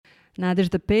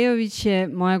Nadežda Pejović je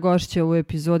moja gošća u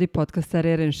epizodi podcasta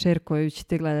Share koju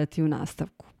ćete gledati u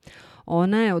nastavku.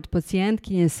 Ona je od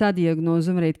pacijentkinje sa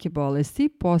dijagnozom retke bolesti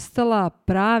postala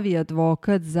pravi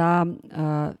advokat za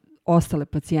ostale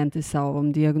pacijente sa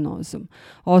ovom dijagnozom.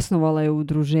 Osnovala je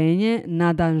udruženje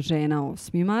na Dan žena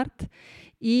 8. mart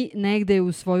i negde je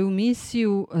u svoju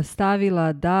misiju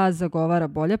stavila da zagovara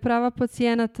bolja prava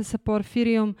pacijenata sa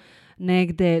porfirijom,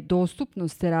 negde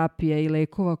dostupnost terapija i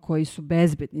lekova koji su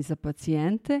bezbedni za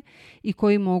pacijente i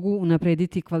koji mogu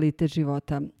unaprediti kvalitet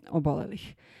života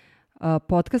obolelih.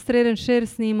 Podcast Share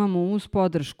snimamo uz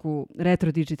podršku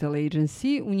Retro Digital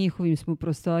Agency, u njihovim smo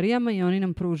prostorijama i oni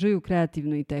nam pružaju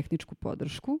kreativnu i tehničku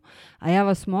podršku. A ja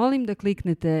vas molim da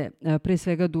kliknete pre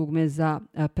svega dugme za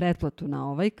pretplatu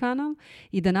na ovaj kanal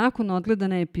i da nakon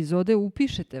odgledane epizode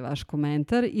upišete vaš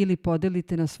komentar ili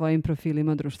podelite na svojim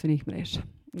profilima društvenih mreža.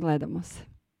 Gledamo se.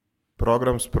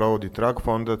 Program sprovodi Trag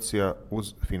fondacija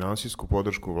uz finansijsku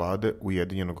podršku vlade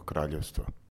Ujedinjenog kraljevstva.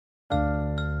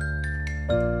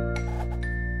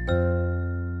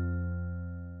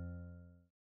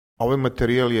 Ovaj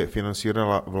materijal je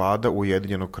finansirala vlada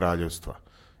Ujedinjenog kraljevstva.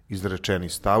 Izrečeni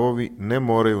stavovi ne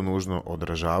moraju nužno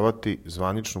odražavati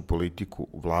zvaničnu politiku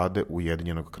vlade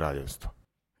Ujedinjenog kraljevstva.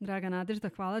 Draga Nadežda,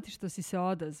 hvala ti što si se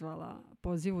odazvala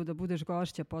pozivu da budeš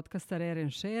gošća podcasta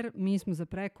Share. Mi smo za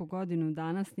preko godinu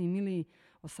dana snimili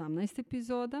 18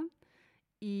 epizoda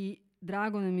i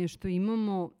drago nam je što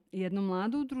imamo jedno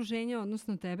mlado udruženje,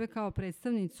 odnosno tebe kao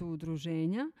predstavnicu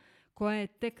udruženja koja je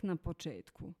tek na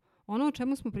početku. Ono o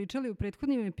čemu smo pričali u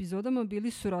prethodnim epizodama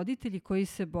bili su roditelji koji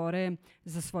se bore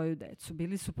za svoju decu.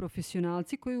 Bili su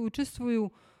profesionalci koji učestvuju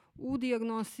u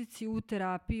dijagnostici, u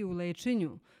terapiji, u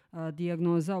lečenju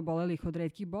dijagnoza obolelih od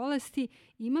retkih bolesti.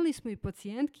 Imali smo i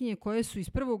pacijentkinje koje su iz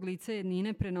prvog lica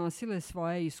jednine prenosile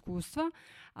svoje iskustva,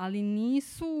 ali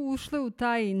nisu ušle u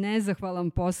taj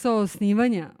nezahvalan posao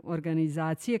osnivanja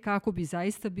organizacije kako bi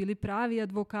zaista bili pravi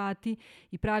advokati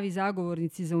i pravi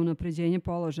zagovornici za unapređenje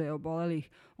položaja obolelih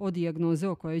od dijagnoze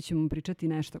o kojoj ćemo pričati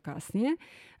nešto kasnije.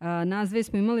 Nas dve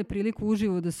smo imali priliku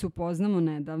uživo da se upoznamo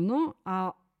nedavno,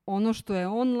 a ono što je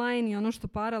online i ono što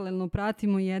paralelno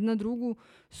pratimo jedna drugu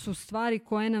su stvari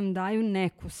koje nam daju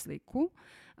neku sliku.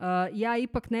 Ja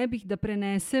ipak ne bih da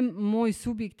prenesem moj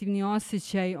subjektivni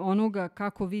osećaj onoga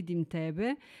kako vidim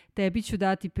tebe. Tebi ću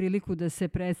dati priliku da se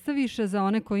predstaviš, a za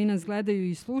one koji nas gledaju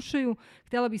i slušaju,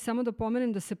 htjela bih samo da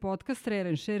pomenem da se podcast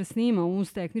Share snima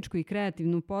uz tehničku i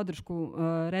kreativnu podršku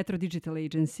Retro Digital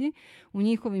Agency. U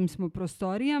njihovim smo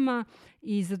prostorijama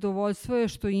i zadovoljstvo je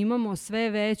što imamo sve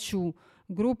veću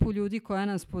grupu ljudi koja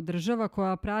nas podržava,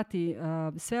 koja prati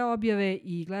sve objave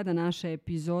i gleda naše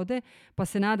epizode, pa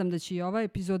se nadam da će i ova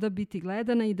epizoda biti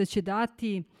gledana i da će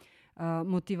dati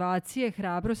motivacije,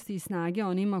 hrabrosti i snage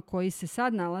onima koji se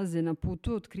sad nalaze na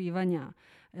putu otkrivanja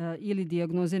ili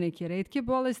dijagnoze neke retke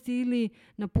bolesti ili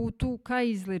na putu ka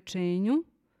izlečenju,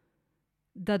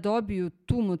 da dobiju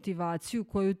tu motivaciju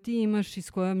koju ti imaš i s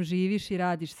kojom živiš i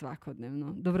radiš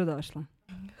svakodnevno. Dobrodošla.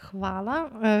 Hvala.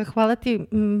 Hvala ti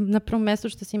na prvom mjestu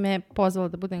što si me pozvala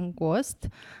da budem gost.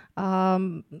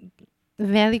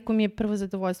 Veliko mi je prvo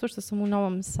zadovoljstvo što sam u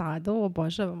Novom Sadu,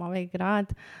 obožavam ovaj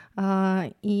grad.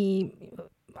 I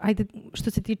ajde,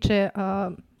 što se tiče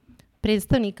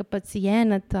predstavnika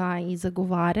pacijenata i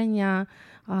zagovaranja,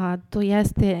 to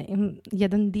jeste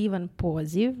jedan divan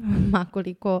poziv,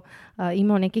 makoliko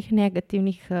imao nekih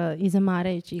negativnih i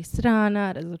zamarajućih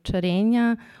strana,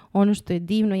 razočarenja. Ono što je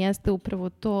divno jeste upravo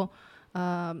to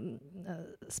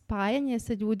spajanje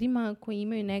sa ljudima koji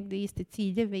imaju negde iste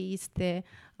ciljeve, iste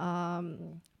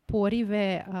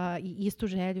porive i istu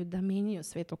želju da menjaju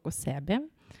svet oko sebe.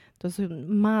 To su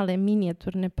male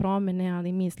minijaturne promene,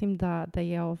 ali mislim da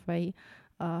je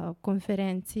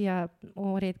konferencija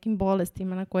o retkim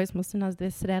bolestima na kojoj smo se nas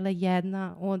dve srele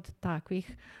jedna od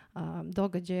takvih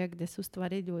događaja gde se u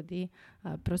stvari ljudi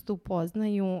prosto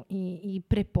upoznaju i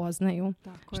prepoznaju,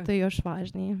 što je još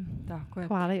važnije. Tako je.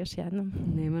 Hvala još jednom.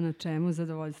 Nema na čemu,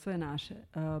 zadovoljstvo je naše.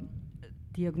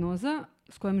 Dijagnoza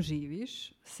s kojom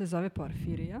živiš se zove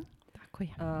porfirija. Tako je.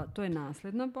 To je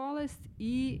nasledna bolest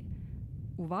i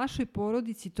u vašoj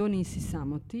porodici to nisi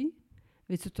samo ti,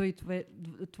 već su to i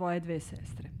tvoje dve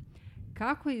sestre.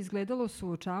 Kako je izgledalo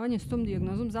suočavanje s tom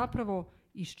dijagnozom, zapravo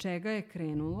iz čega je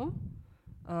krenulo?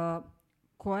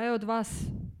 Koja je od vas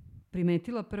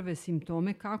primetila prve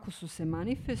simptome, kako su se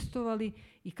manifestovali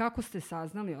i kako ste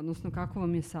saznali, odnosno kako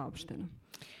vam je saopšteno?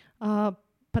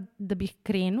 Pa da bih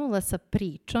krenula sa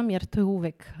pričom, jer to je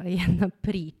uvek jedna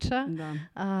priča. Da.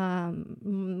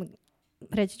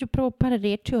 Reći ću prvo par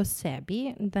reči o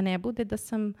sebi, da ne bude da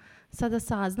sam sada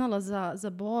saznala za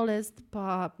bolest,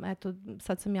 pa eto,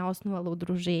 sad sam ja osnovala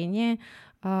udruženje.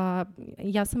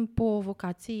 Ja sam po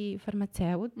vokaciji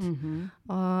farmaceut,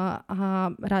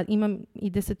 imam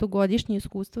i 10-godišnje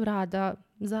iskustvo rada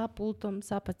za pultom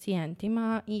sa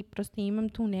pacijentima i prosto imam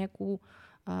tu neku,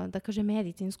 da kažem,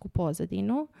 medicinsku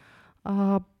pozadinu.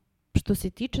 Što se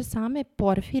tiče same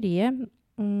porfirije,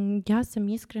 ja sam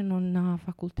iskreno na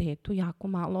fakultetu jako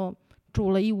malo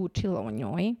čula i učila o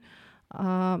njoj.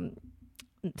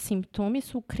 Simptomi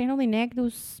su krenuli negde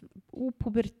u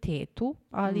pubertetu,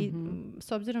 ali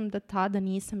s obzirom da tada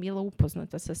nisam bila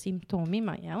upoznata sa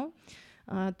simptomima,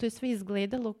 to je sve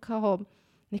izgledalo kao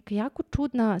neka jako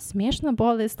čudna, smiješna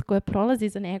bolest koja prolazi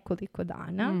za nekoliko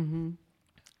dana.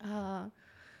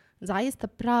 Zaista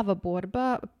prava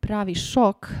borba, pravi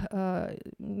šok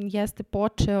jeste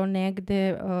počeo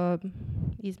negde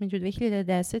između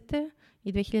 2010.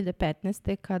 i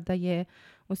 2015. kada je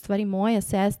u stvari moja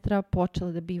sestra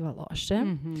počela da biva loše.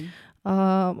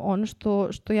 Ono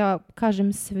što ja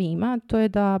kažem svima, to je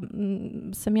da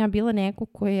sam ja bila neko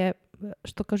ko je,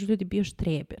 što kažu ljudi, bio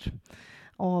štreber.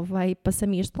 Pa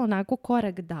sam išla onako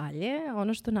korak dalje.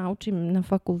 Ono što naučim na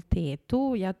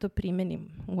fakultetu, ja to primenim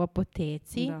u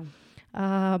apoteci.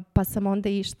 Pa sam onda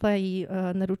išla i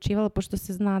naručivala, pošto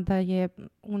se zna da je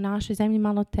u našoj zemlji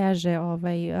malo teže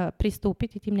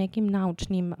pristupiti tim nekim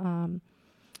naučnim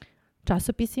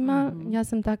časopisima. Ja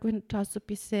sam takve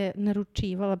časopise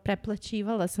naručivala,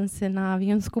 preplaćivala sam se na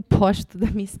avionsku poštu da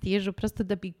mi stižu, prosto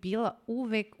da bih bila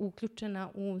uvek uključena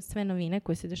u sve novine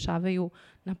koje se dešavaju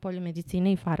na polju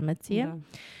medicine i farmacije.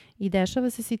 I dešava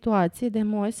se situacija da je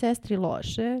moje sestri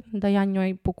loše, da ja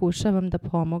njoj pokušavam da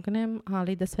pomognem,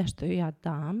 ali da sve što joj ja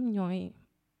dam, njoj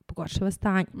pogoršava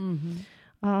stanje.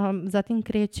 Zatim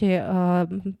kreće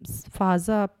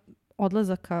faza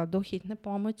odlazaka do hitne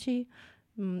pomoći.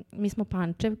 Mi smo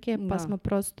Pančevke, pa smo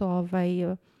prosto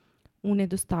u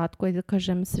nedostatku, da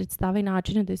kažem, sredstava i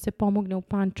načina da se pomogne u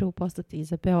Pančevu, poslati i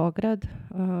za Beograd,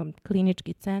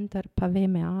 klinički centar, pa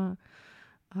VMA.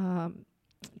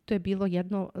 To je bilo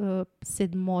jedno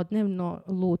 7-dnevno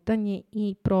lutanje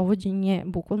i provođenje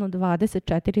bukvalno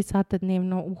 24 sata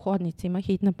dnevno u hodnicima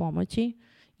hitne pomoći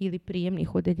ili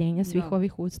prijemnih odeljenja svih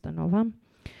ovih ustanova,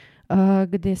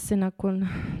 gde se nakon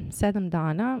 7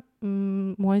 dana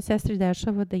moje sestri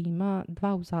dešava da ima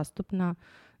 2 uzastopna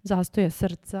zastoja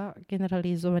srca,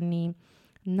 generalizovani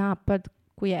napad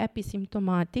koji je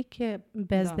episimptomatike,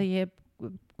 bez da je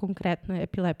konkretno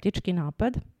epileptički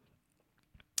napad.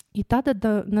 I tada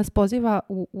da nas poziva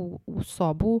u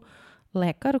sobu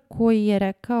lekar koji je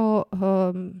rekao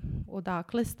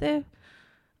odakle ste,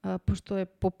 pošto je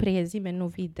po prezimenu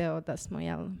video da smo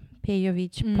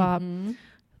Pejović,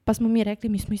 pa smo mi rekli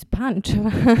mi smo iz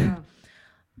Pančeva.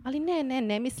 Ali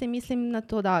ne, mislim na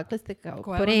to odakle ste kao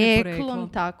poreklom,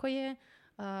 tako je,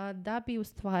 da bi u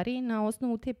stvari na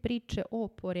osnovu te priče o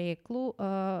poreklu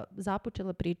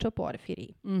započela priča o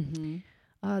porfiriji.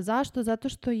 Zašto? Zato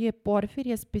što je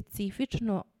porfirija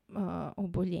specifično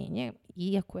oboljenje,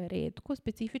 iako je retko,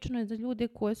 specifično je za ljude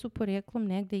koje su poreklom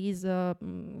negde iz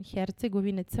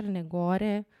Hercegovine, Crne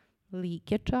Gore,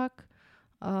 Like čak.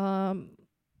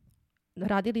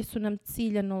 Radili su nam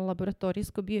ciljano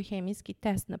laboratorijsko-biohemijski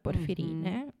test na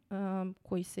porfirine,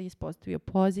 koji se ispostavio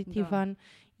pozitivan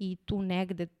i tu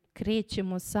negde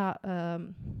krećemo sa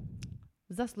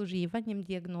zasluživanjem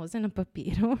dijagnoze na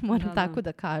papiru, moram tako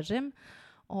da kažem.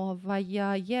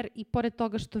 Jer i pored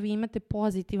toga što vi imate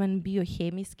pozitivan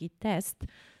biohemijski test,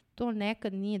 to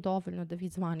nekad nije dovoljno da vi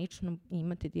zvanično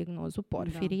imate dijagnozu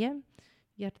porfirije,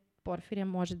 jer porfirija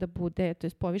može da bude, to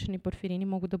jest povišeni porfirini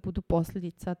mogu da budu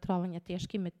posljedica trovanja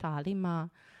teškim metalima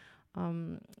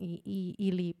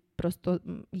ili prosto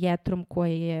jetrom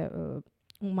koje je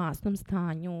u masnom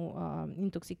stanju,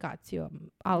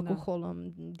 intoksikacijom,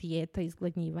 alkoholom, dijeta,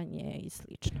 izgladnjivanje i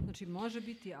slično. Znači može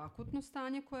biti akutno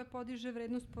stanje koje podiže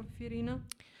vrednost porfirina?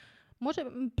 Može,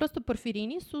 prosto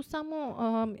porfirini su samo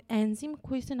enzim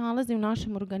koji se nalazi u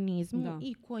našem organizmu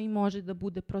i koji može da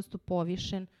bude prosto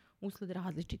povišen usled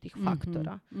različitih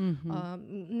faktora.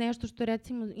 Nešto što je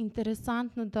recimo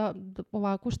interesantno da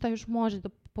ovako šta još može da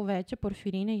poveća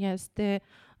porfirine jeste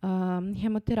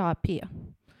hemoterapija.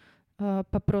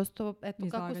 Pa prosto, eto,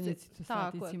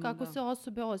 kako se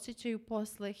osobe osjećaju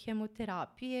posle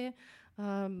hemoterapije,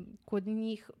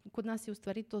 kod nas je u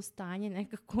stvari to stanje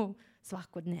nekako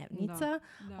svakodnevnica,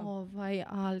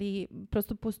 ali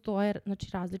prosto postoje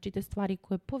različite stvari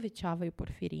koje povećavaju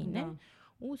porfirine.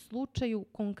 U slučaju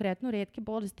konkretno retke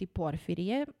bolesti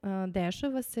porfirije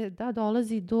dešava se da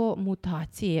dolazi do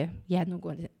mutacije jednog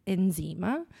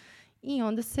enzima i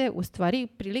onda se u stvari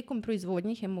prilikom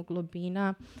proizvodnje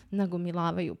hemoglobina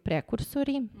nagomilavaju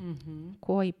prekursori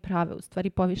koji prave u stvari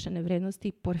povišene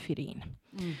vrednosti porfirina.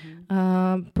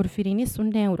 Porfirini su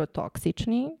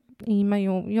neurotoksični,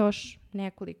 imaju još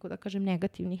nekoliko, da kažem,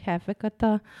 negativnih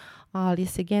efekata, ali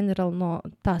se generalno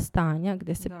ta stanja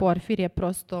gde se porfirija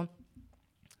prosto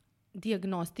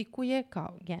dijagnostikuje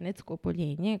kao genetsko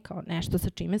oboljenje, kao nešto sa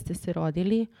čime ste se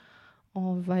rodili,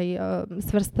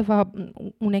 svrstava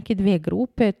u neke dve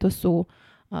grupe, to su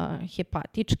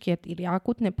hepatičke ili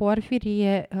akutne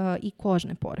porfirije i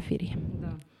kožne porfirije.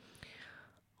 Da.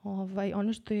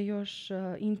 Ono što je još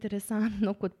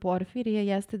interesantno kod porfirije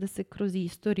jeste da se kroz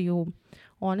istoriju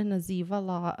ona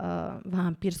nazivala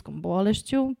vampirskom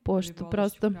bolešću, pošto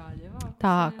prosto kraljeva,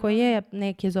 tako je,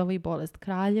 neki zovu i bolest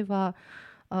kraljeva.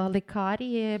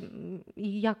 Lekari je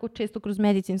i jako često kroz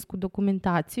medicinsku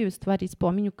dokumentaciju u stvari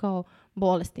spominju kao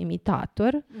bolest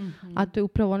imitator, a to je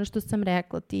upravo ono što sam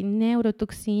rekla. Ti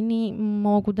neurotoksini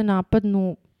mogu da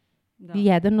napadnu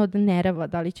jedan od nerva,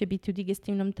 da li će biti u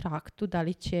digestivnom traktu, da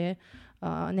li će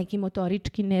neki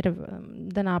motorički nerv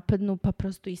da napadnu, pa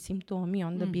prosto i simptomi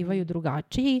onda bivaju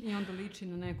drugačiji. I onda liči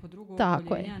na neko drugo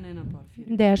oboljenje, a ne na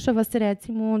porfiriju. Dešava se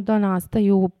recimo da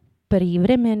nastaju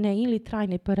privremene ili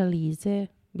trajne paralize,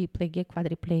 biplegije,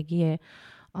 kvadriplegije.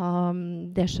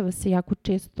 Dešava se jako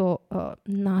često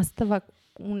nastavak,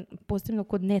 posebno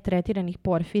kod netretiranih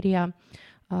porfirija,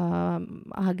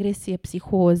 agresija,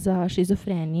 psihoza,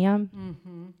 šizofrenija.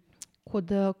 Kod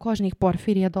kožnih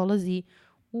porfirija dolazi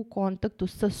u kontaktu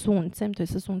sa suncem, to je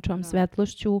sa sunčevom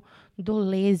svetlošću, do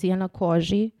lezija na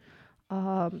koži.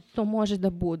 To može da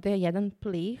bude jedan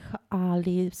plih,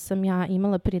 ali sam ja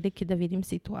imala prilike da vidim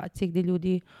situacije gdje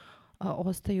ljudi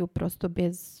ostaju prosto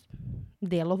bez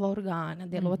delova organa,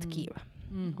 delova tkiva.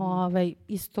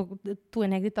 Isto, tu je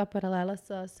negdje ta paralela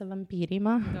sa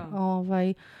vampirima.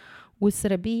 U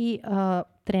Srbiji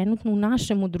trenutno u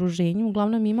našem udruženju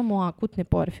uglavnom imamo akutne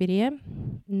porfirije,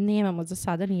 nemamo za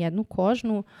sada ni jednu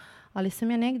kožnu, ali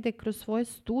sam ja negde kroz svoje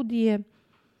studije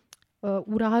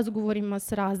u razgovorima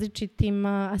s različitim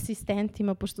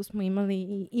asistentima, pošto smo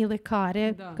imali i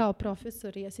lekare kao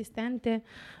profesori i asistente,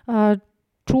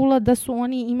 čula da su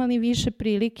oni imali više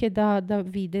prilike da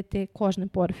vide te kožne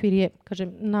porfirije.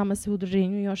 Kažem, nama se u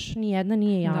udruženju još ni jedna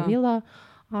nije javila,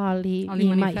 ali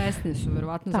manifestne su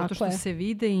verovatno zato što se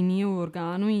vide i nije u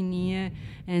organu i nije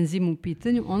enzim u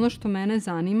pitanju. Ono što mene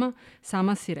zanima,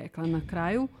 sama si rekla na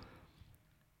kraju,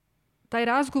 taj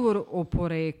razgovor o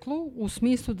poreklu u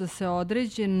smislu da se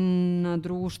određena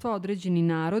društva, određeni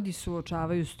narodi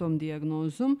suočavaju s tom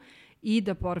dijagnozom i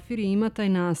da porfirija ima taj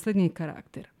naslednji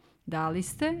karakter. Da li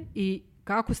ste i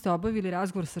kako ste obavili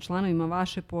razgovor sa članovima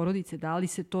vaše porodice? Da li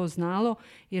se to znalo?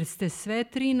 Jer ste sve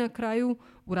tri na kraju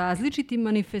u različitim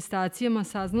manifestacijama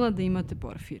saznala da imate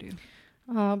porfiriju.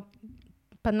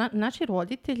 Pa naši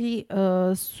roditelji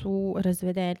su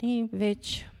razvedeni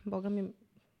već, boga mi,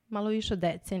 malo više od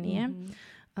decenije.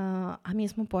 A mi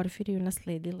smo porfiriju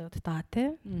nasledile od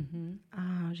tate,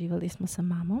 a živali smo sa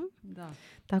mamom.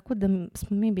 Tako da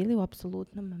smo mi bili u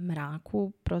apsolutnom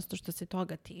mraku, prosto što se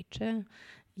toga tiče,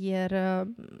 jer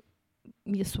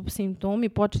su simptomi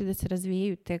počeli da se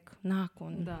razvijaju tek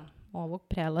nakon ovog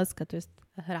prelaska, to jest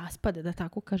raspada, da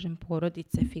tako kažem,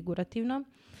 porodice figurativno.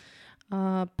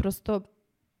 Prosto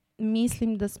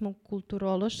mislim da smo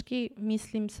kulturološki,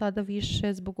 mislim sada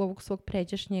više zbog ovog svog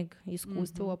pređašnjeg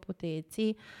iskustva u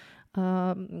apoteci,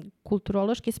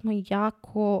 kulturološki smo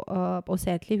jako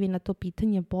osetljivi na to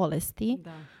pitanje bolesti,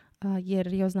 jer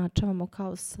je označavamo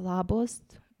kao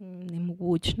slabost,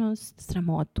 nemogućnost,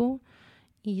 sramotu.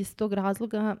 I iz tog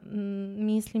razloga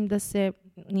mislim da se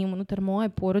ni unutar moje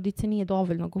porodice nije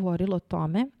dovoljno govorilo o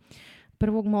tome.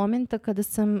 Prvog momenta kada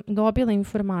sam dobila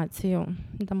informaciju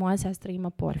da moja sestra ima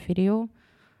porfiriju,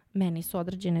 meni su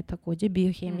određene također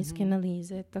biohemijske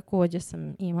analize, također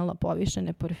sam imala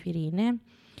povišene porfirine.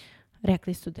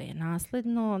 Rekli su da je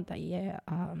nasledno, da je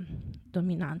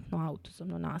dominantno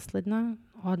autozomno nasledna.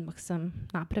 Odmah sam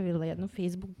napravila jednu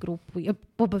Facebook grupu i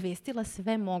obavestila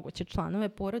sve moguće članove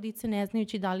porodice, ne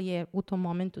znajući da li je u tom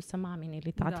momentu sa mamine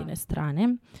ili tatine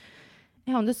strane.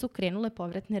 Onda su krenule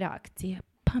povratne reakcije.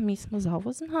 Pa mi smo za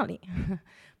ovo znali.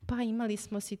 Pa imali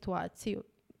smo situaciju.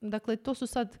 Dakle, to su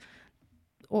sad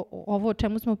ovo o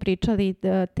čemu smo pričali,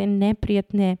 te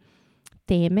neprijatne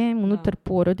teme unutar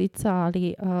porodica,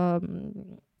 ali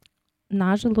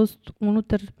nažalost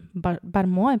unutar bar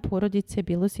moje porodice je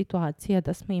bilo situacija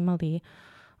da smo imali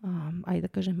ajde da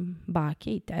kažem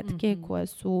bake i tetke koje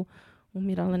su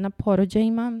umirale na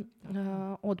porođajima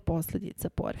od posljedica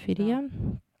porfirija.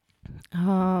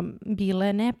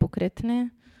 Bile nepokretne,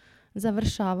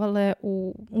 završavale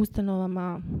u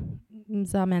ustanovama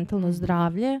za mentalno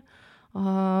zdravlje.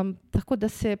 Tako da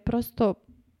se prosto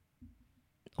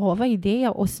ova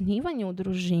ideja osnivanja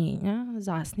udruženja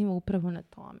zasniva upravo na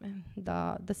tome.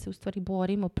 Da se u stvari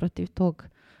borimo protiv tog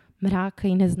mraka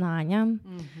i neznanja.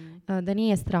 Da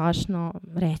nije strašno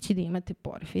reći da imate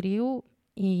porfiriju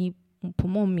i po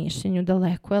mom mišljenju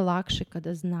daleko je lakše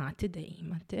kada znate da je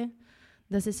imate,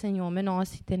 da se sa njome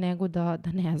nosite nego da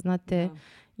ne znate,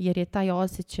 jer je taj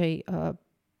osećaj,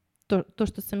 to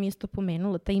što sam isto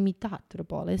pomenula, taj imitator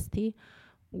bolesti,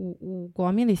 u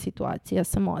gomili situacija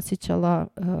sam osjećala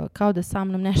kao da sa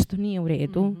mnom nešto nije u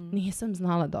redu. Nisam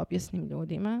znala da objasnim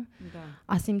ljudima.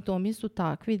 A simptomi su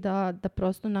takvi da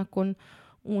prosto nakon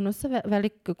unosa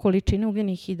velike količine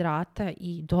ugljenih hidrata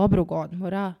i dobrog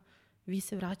odmora vi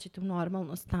se vraćate u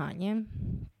normalno stanje.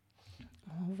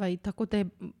 Tako da je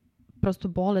prosto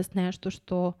bolest nešto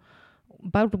što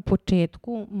bar u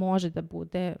početku može da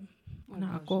bude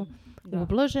onako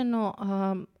ublaženo.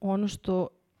 Ono što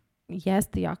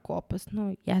jeste jako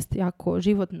opasno, jeste jako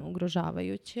životno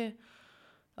ugrožavajuće,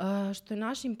 što je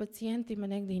našim pacijentima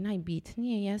negde i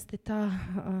najbitnije, jeste ta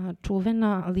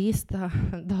čuvena lista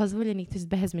dozvoljenih tj.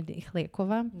 bezbednih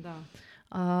lekova.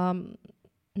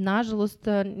 Nažalost,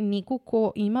 niko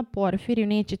ko ima porfiriju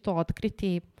neće to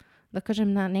otkriti, da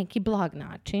kažem, na neki blag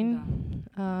način,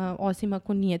 osim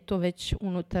ako nije to već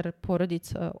unutar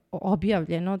porodica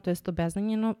objavljeno, to jest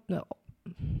obeznanjeno.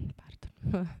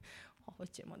 Ovo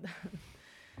ćemo da...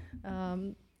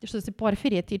 Što se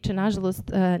porfirije tiče,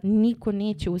 nažalost, niko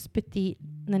neće uspeti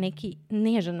na neki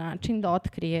nežan način da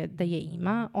otkrije da je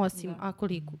ima, osim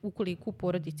ukoliko u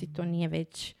porodici to nije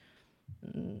već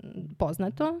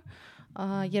poznato,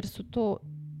 jer su to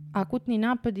akutni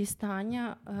napadi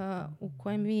stanja u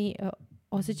kojem vi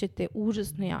osjećate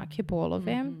užasno jake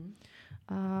bolove.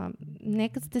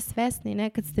 Nekad ste svesni,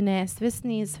 nekad ste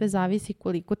nesvesni, sve zavisi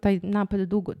koliko taj napad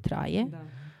dugo traje.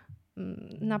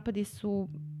 Napadi su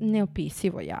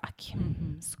neopisivo jaki.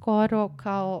 Skoro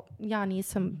kao, ja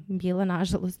nisam bila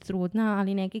nažalost trudna,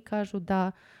 ali neki kažu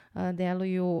da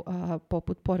deluju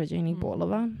poput porođajnih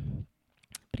bolova.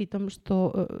 Pritom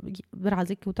što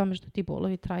razlike u tome što ti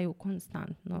bolovi traju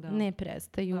konstantno, ne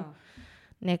prestaju,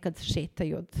 nekad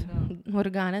šetaju od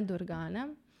organa do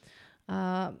organa.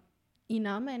 I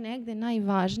nama je negde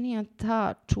najvažnija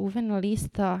ta čuvena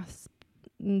lista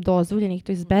dozvoljenih,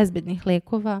 to je bezbednih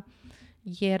lekova,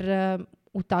 jer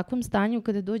u takvom stanju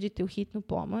kada dođete u hitnu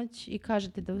pomoć i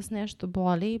kažete da vas nešto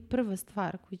boli, prva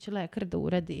stvar koju će lekar da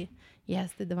uradi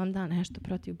jeste da vam da nešto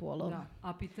protiv bolova.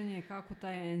 A pitanje je kako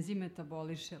taj enzim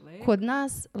metaboliše lek? Kod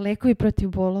nas lekovi protiv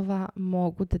bolova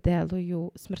mogu da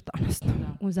deluju smrtonosno,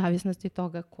 u zavisnosti od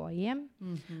toga koji je.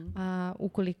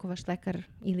 Ukoliko vaš lekar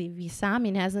ili vi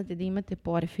sami ne znate da imate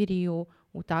porfiriju,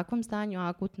 u takvom stanju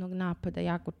akutnog napada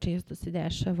jako često se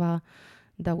dešava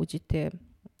da uđete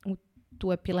u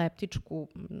tu epileptičku,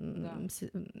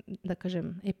 da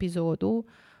kažem, epizodu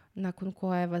nakon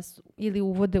koje vas ili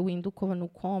uvode u indukovanu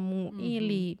komu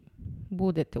ili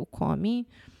budete u komi.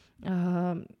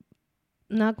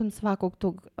 Nakon svakog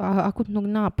tog akutnog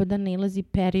napada nailazi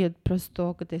period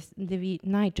prosto gde vi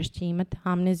najčešće imate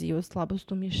amneziju,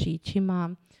 slabost u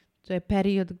mišićima. To je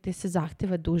period gde se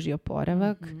zahteva duži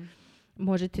oporavak.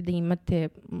 Možete da imate,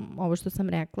 ovo što sam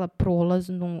rekla,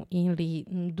 prolaznu ili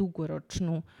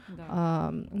dugoročnu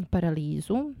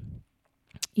paralizu.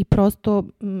 I prosto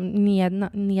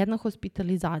nijedna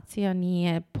hospitalizacija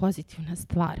nije pozitivna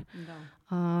stvar.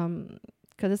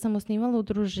 Kada sam osnivala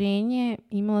udruženje,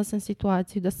 imala sam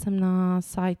situaciju da sam na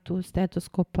sajtu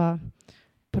stetoskopa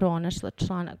pronašla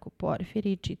članak o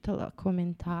porfiriji, čitala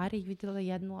komentare i vidjela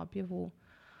jednu objavu,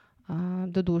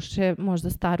 doduše možda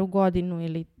staru godinu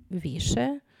ili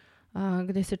više,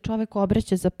 gde se čovek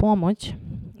obraća za pomoć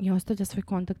i ostavlja svoj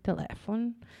kontakt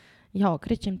telefon. Ja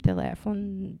okrećem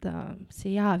telefon da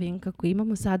se javim kako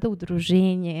imamo sada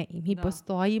udruženje i mi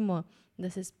postojimo, da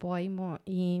se spojimo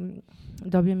i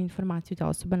dobijem informaciju da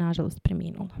osoba nažalost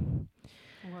preminula.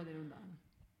 U godinu dana.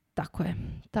 Tako je.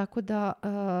 Tako da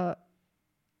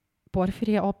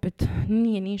porfirija opet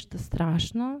nije ništa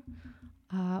strašno,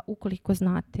 ukoliko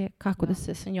znate kako da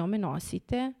se sa njome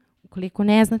nosite. Ukoliko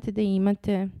ne znate da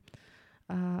imate,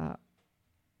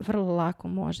 vrlo lako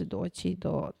može doći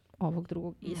do ovog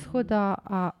drugog ishoda,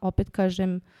 a opet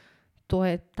kažem, to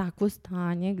je takvo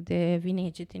stanje gde vi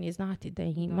nećete ni znati da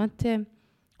imate,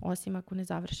 osim ako ne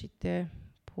završite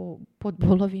pod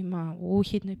bolovima u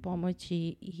hitnoj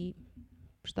pomoći i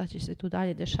šta će se tu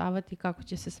dalje dešavati, kako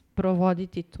će se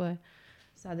provoditi, to je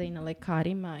sada i na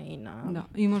lekarima i na...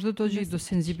 I možda dođe i do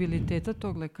senzibiliteta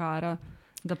tog lekara,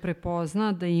 da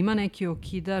prepozna da ima neki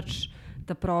okidač,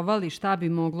 da provali šta bi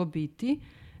moglo biti,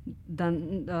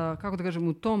 da, kako da kažem,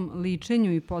 u tom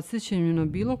ličenju i podsjećanju na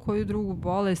bilo koju drugu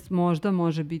bolest možda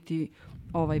može biti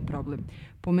ovaj problem.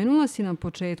 Pomenula si na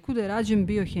početku da je rađen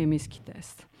biohemijski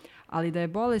test, ali da je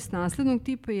bolest naslednog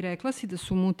tipa i rekla si da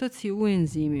su mutacije u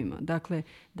enzimima. Dakle,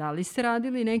 da li ste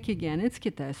radili neke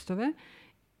genetske testove,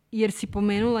 jer si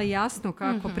pomenula jasno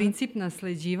kako princip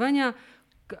nasleđivanja,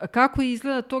 kako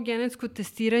izgleda to genetsko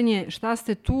testiranje, šta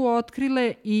ste tu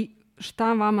otkrile i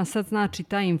šta vama sad znači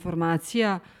ta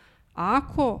informacija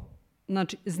ako,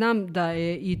 znači, znam da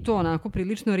je i to onako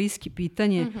prilično riski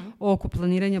pitanje oko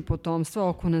planiranja potomstva,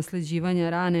 oko nasleđivanja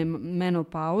rane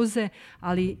menopauze,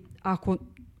 ali ako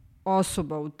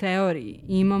osoba u teoriji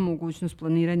ima mogućnost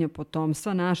planiranja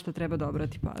potomstva, na šta treba da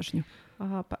obrati pažnju?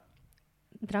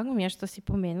 Drago mi je što si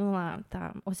pomenula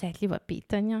ta osetljiva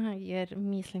pitanja, jer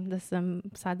mislim da sam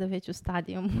sada već u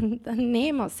stadijumu da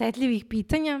nema osetljivih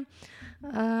pitanja.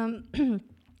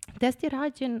 Test je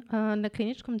rađen na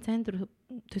kliničkom centru,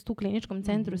 to jest u kliničkom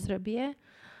centru Srbije.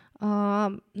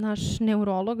 Naš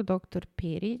neurolog, dr.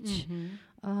 Perić,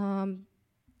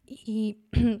 i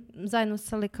zajedno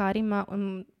sa lekarima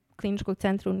kliničkog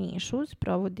centra u Nišu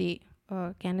sprovodi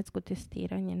genetsko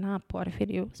testiranje na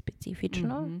porfiriju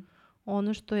specifično.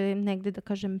 Ono što je negde, da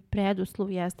kažem,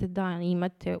 preduslov jeste da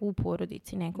imate u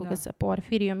porodici nekoga sa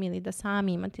porfirijom ili da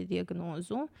sami imate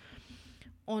dijagnozu.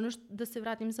 Da se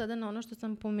vratim sada na ono što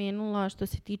sam pomenula što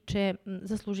se tiče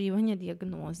zasluživanja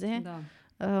dijagnoze.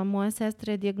 Moja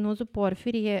sestra je dijagnozu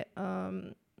porfirije,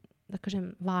 da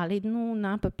kažem, validnu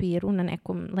na papiru, na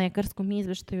nekom lekarskom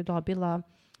izveštaju dobila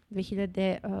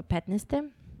 2015.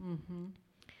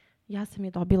 Ja sam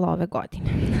je dobila ove godine.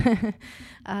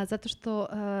 Zato što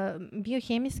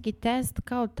biohemijski test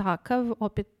kao takav,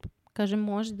 opet kažem,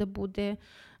 može da bude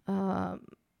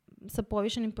sa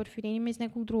povišenim porfirinima iz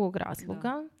nekog drugog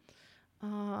razloga.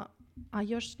 A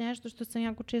još nešto što sam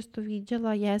jako često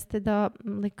viđala jeste da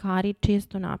lekari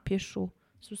često napišu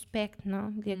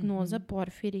suspektna dijagnoza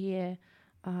porfirije,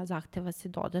 zahteva se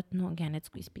dodatno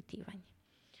genetsko ispitivanje.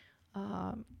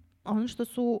 Ono što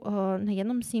su na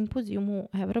jednom simpozijumu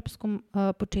evropskom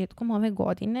početkom ove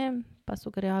godine, pa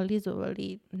su ga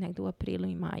realizovali negde u aprilu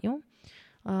i maju,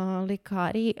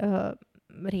 lekari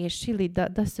rešili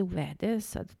da se uvede,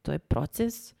 sad to je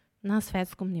proces na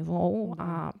svetskom nivou,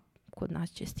 a kod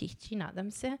nas će stići,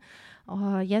 nadam se,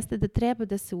 jeste da treba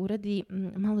da se uradi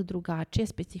malo drugačije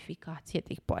specifikacije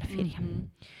tih porfirija.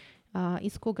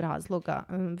 Iz kog razloga?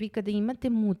 Vi kada imate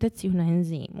mutaciju na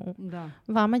enzimu,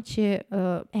 vama će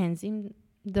enzim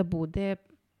da bude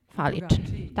faličan.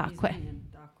 Tako je.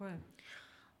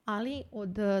 Ali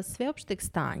od sveopšteg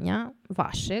stanja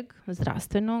vašeg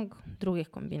zdravstvenog, druge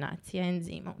kombinacije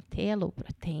enzima u telu,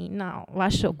 proteina,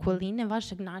 vaše okoline,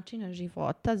 vašeg načina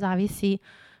života, zavisi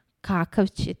kakav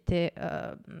ćete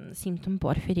simptom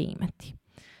porfirije imati.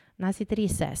 Nas je 3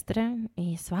 sestre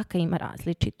i svaka ima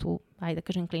različitu, ajde da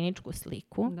kažem, kliničku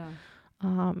sliku.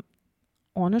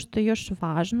 Ono što je još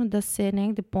važno da se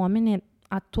negde pomene,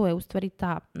 a to je u stvari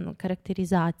ta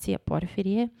karakterizacija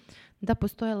porfirije, da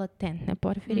postoje latentne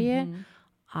porfirije,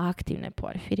 aktivne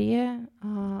porfirije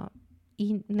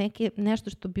i nešto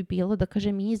što bi bilo, da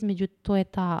kažem, između, to je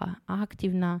ta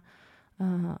aktivna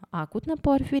akutna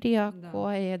porfirija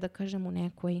koja je, da kažem,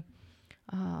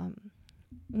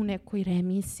 u nekoj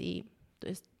remisiji. To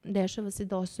jest, dešava se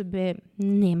da osobe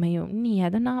nemaju ni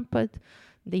jedan napad,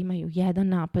 da imaju jedan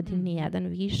napad ili ni jedan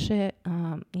više.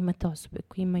 Imate osobe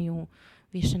koje imaju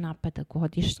više napada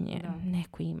godišnje,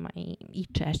 neko ima i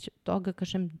češće od toga.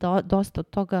 Kažem, dosta od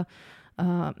toga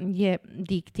je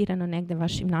diktirano negde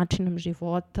vašim načinom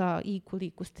života i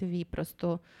koliko ste vi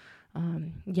prosto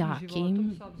jaki.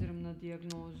 Životom s obzirom na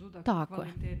dijagnozu, dakle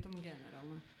kvalitetom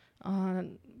generalno.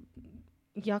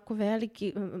 Jako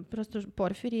veliki, prosto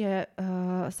porfirije,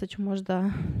 sad ću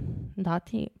možda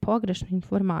dati pogrešnu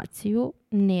informaciju,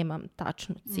 nemam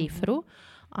tačnu cifru,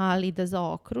 ali da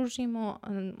zaokružimo,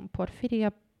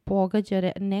 porfirija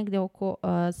pogađa negde oko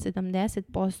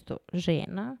 70%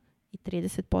 žena i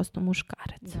 30%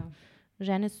 muškaraca.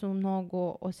 Žene su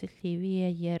mnogo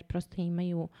osjetljivije jer prosto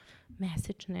imaju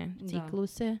mesečne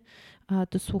cikluse.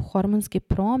 To su hormonske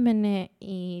promene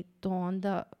i to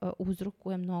onda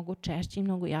uzrokuje mnogo češće i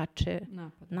mnogo jače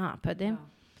napade.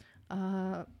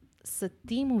 Sa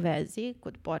tim u vezi,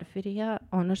 kod porfirija,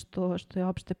 ono što je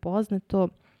opšte poznato,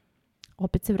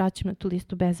 opet se vraćam na tu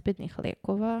listu bezbednih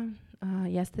lekova,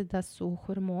 jeste da su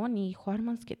hormoni i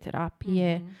hormonske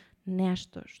terapije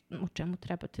nešto o čemu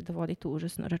trebate da vodite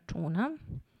užasno računa,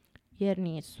 jer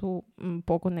nisu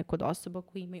pogodne kod osoba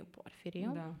koji imaju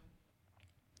porfiriju.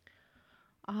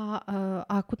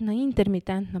 Akutna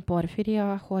intermitentna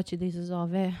porfirija hoće da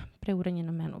izazove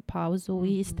preuranjenu menopauzu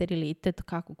i sterilitet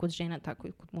kako kod žena, tako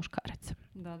i kod muškaraca.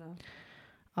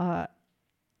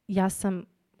 Ja sam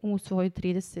u svojoj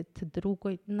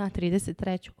 32. na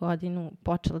 33. godinu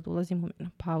počela da ulazim u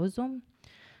menopauzu.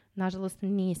 Nažalost,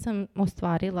 nisam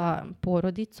ostvarila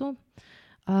porodicu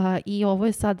i ovo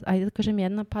je sad, ajde da kažem,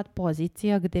 jedna pad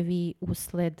pozicija gde vi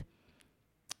usled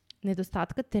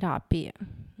nedostatka terapije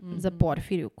za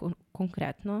porfiriju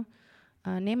konkretno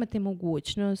nemate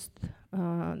mogućnost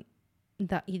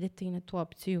da idete i na tu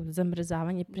opciju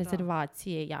zamrzavanje,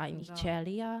 prezervacije jajnih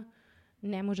ćelija.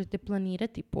 Ne možete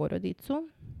planirati porodicu.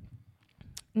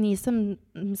 Nisam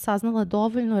saznala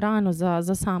dovoljno rano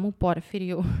za samu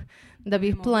porfiriju da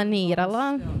bih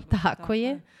planirala. Tako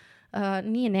je.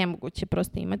 Nije nemoguće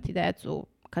prosto imati decu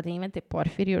kada imate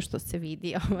porfiriju, što se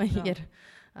vidi, jer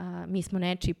mi smo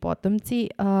nečiji potomci,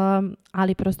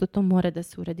 ali prosto to mora da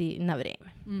se uradi na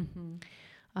vreme.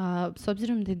 S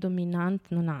obzirom da je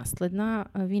dominantno nasledna,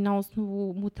 vi na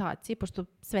osnovu mutacije, pošto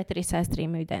sve 3 sestre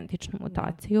imaju identičnu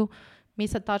mutaciju, mi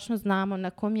sad tačno znamo na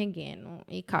kom je genu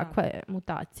i kakva je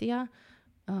mutacija.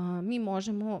 Mi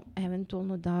možemo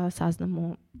eventualno da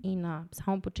saznamo i na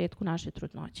samom početku naše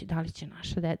trudnoće da li će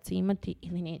naša deca imati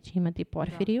ili neće imati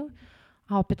porfiriju.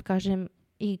 A opet kažem,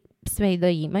 i sve da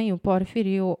imaju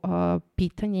porfiriju,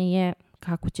 pitanje je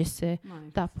kako će se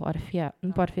ta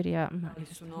porfirija ali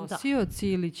su nosioci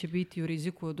ili će biti u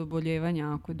riziku od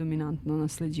oboljevanja ako je dominantno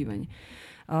nasleđivanje.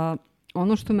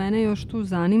 Ono što mene još tu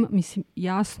zanima, mislim,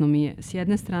 jasno mi je, s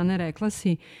jedne strane rekla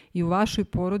si i u vašoj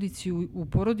porodici, u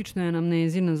porodičnoj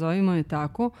anamnezi, nazovimo je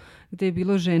tako, gde je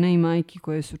bilo žena i majki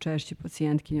koje su češće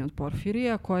pacijentkinje od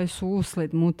porfirija, koje su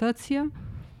usled mutacija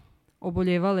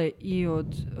oboljevale i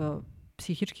od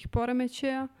psihičkih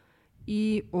poremećaja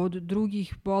i od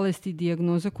drugih bolesti i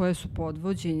dijagnoza koje su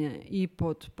podvođenje i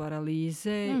pod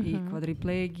paralize i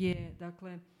kvadriplegije.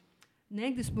 Dakle,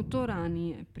 negde smo to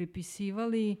ranije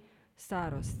pripisivali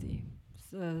starosti,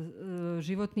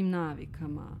 životnim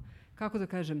navikama. Kako da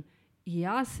kažem, i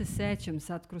ja se sećam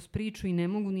sad kroz priču i ne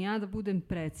mogu ni ja da budem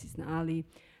precizna, ali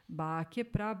bake,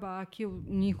 prabake u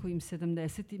njihovim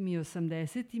 70. i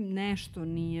 80. nešto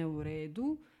nije u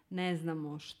redu, ne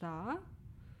znamo šta,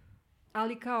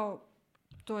 ali kao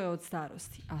to je od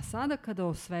starosti. A sada kada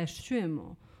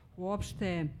osvešćujemo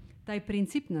uopšte taj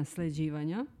princip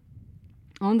nasleđivanja,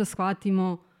 onda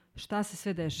shvatimo šta se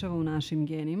sve dešava u našim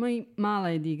genima i mala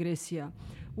je digresija.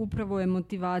 Upravo je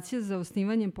motivacija za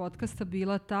osnivanje podcasta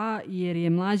bila ta jer je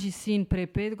mlađi sin pre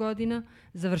 5 godina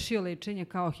završio lečenje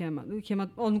kao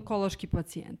onkološki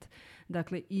pacijent.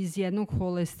 Dakle, iz jednog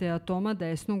holesteatoma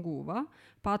desnog uva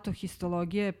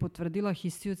patohistologija je potvrdila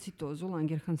histiocitozu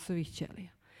Langerhansovih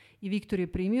ćelija. I Viktor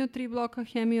je primio 3 bloka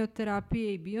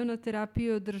hemioterapije i bio na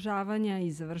terapiji održavanja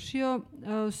i završio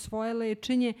svoje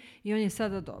lečenje i on je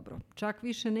sada dobro. Čak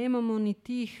više nemamo ni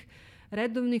tih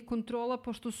redovnih kontrola,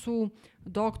 pošto su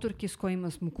doktorke s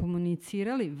kojima smo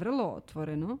komunicirali vrlo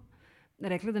otvoreno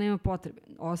rekli da nema potrebe.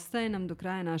 Ostaje nam do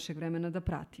kraja našeg vremena da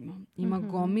pratimo. Ima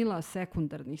gomila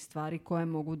sekundarnih stvari koje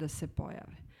mogu da se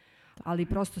pojave. Ali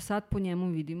prosto sad po njemu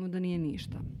vidimo da nije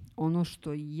ništa. Ono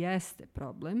što jeste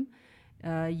problem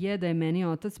je da je meni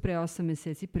otac pre 8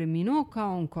 meseci preminuo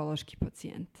kao onkološki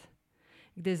pacijent.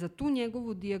 Gde za tu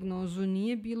njegovu dijagnozu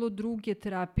nije bilo druge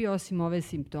terapije osim ove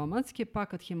simptomatske, pa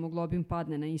kad hemoglobin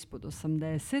padne na ispod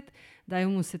 80, daju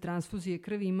mu se transfuzije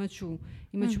krvi,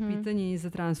 imaću pitanje i za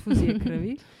transfuzije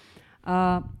krvi.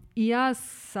 I ja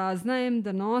saznajem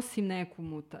da nosim neku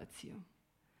mutaciju.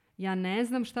 Ja ne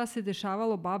znam šta se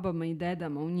dešavalo babama i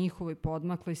dedama u njihovoj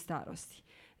podmakloj starosti.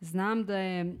 Znam da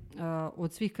je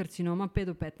od svih karcinoma 5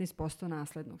 do 15%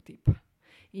 naslednog tipa.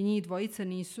 I njih dvojica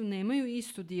nemaju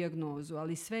istu dijagnozu,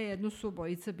 ali svejedno su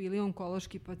obojica bili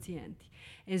onkološki pacijenti.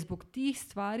 Zbog tih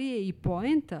stvari je i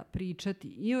poenta pričati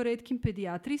i o retkim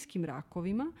pedijatrijskim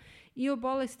rakovima i o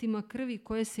bolestima krvi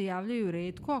koje se javljaju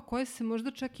retko, a koje se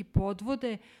možda čak i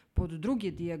podvode pod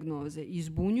druge dijagnoze.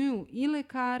 Izbunjuju i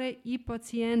lekare i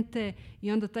pacijente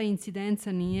i onda ta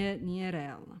incidenca nije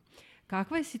realna.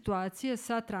 Kakva je situacija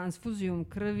sa transfuzijom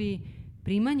krvi,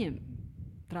 primanjem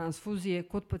transfuzije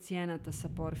kod pacijenata sa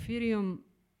porfirijom?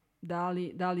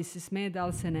 Da li se sme, da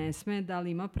li se ne sme, da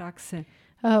li ima prakse?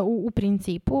 U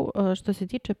principu, što se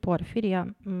tiče porfirija,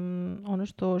 ono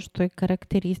što je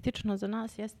karakteristično za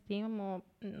nas jeste da imamo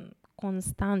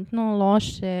konstantno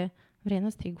loše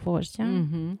vrednosti gvožđa,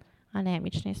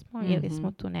 anemični smo ili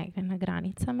smo tu negde na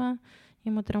granicama.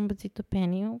 Imamo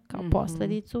trombocitopeniju kao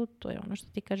posledicu, to je ono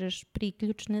što ti kažeš,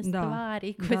 priključne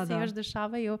stvari koje se još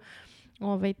dešavaju.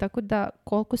 Tako da,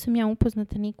 koliko sam ja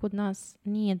upoznata, niko od nas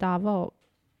nije davao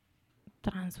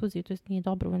transfuziju, to jest nije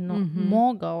dobrovoljno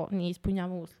mogao, nije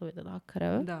ispunjavao uslove da da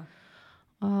krv. Da.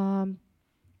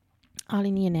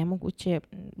 Ali nije nemoguće,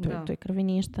 toj krvi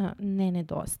ništa ne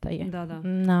nedostaje. Da.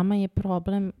 Nama je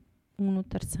problem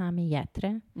unutar same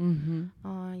jetre,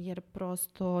 jer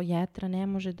prosto jetra ne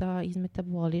može da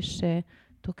izmetaboliše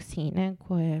toksine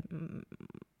koje,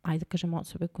 ajde kažem,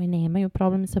 osobe koje nemaju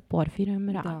problem sa porfirijom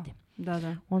rade.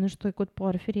 Da. Ono što je kod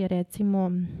porfirije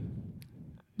recimo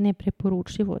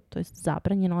nepreporučljivo, to je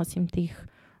zabranjeno osim tih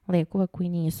lekova koji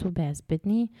nisu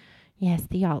bezbedni,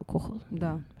 jeste i alkohol.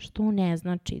 Da. Što ne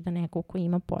znači da neko ko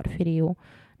ima porfiriju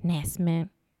ne sme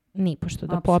nipošto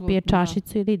da popije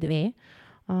čašicu ili dve.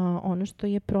 Ono što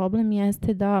je problem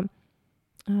jeste da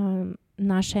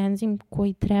naš enzim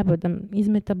koji treba da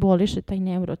izmetaboliše taj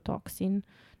neurotoksin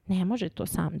ne može to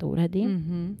sam da uradi.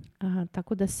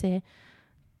 Tako da se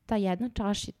ta jedna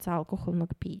čašica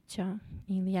alkoholnog pića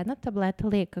ili jedna tableta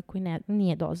leka koji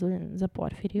nije dozvoljen za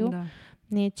porfiriju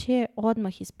neće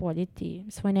odmah ispoljiti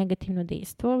svoje negativno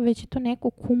dejstvo, već je to neko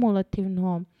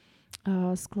kumulativno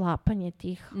sklapanje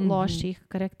tih loših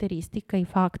karakteristika i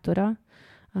faktora.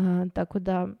 Tako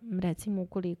da, recimo,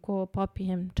 ukoliko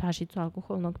popijem čašicu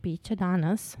alkoholnog pića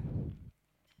danas,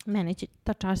 mene će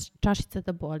ta čašica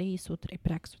da boli i sutra i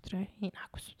preksutra i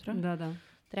nakosutra. Da.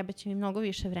 Treba će mi mnogo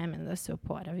više vremena da se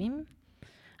oporavim.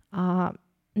 A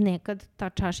nekad ta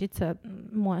čašica,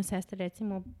 moja sestra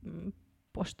recimo,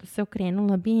 pošto se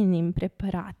okrenula biljnim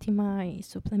preparatima i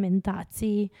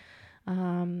suplementaciji,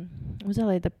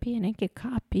 uzela je da pije neke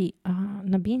kapi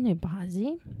na biljnoj bazi,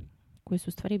 koje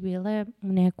su stvari bile u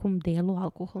nekom delu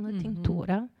alkoholna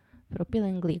tinktura,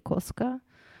 propilen glikolska,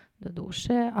 do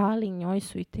duše, ali njoj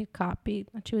su i te kapi,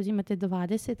 znači uzimate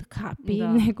 20 kapi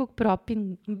nekog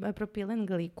propilen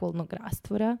glikolnog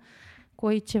rastvora,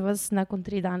 koji će vas nakon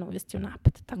 3 dana uvesti u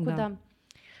napad. Tako da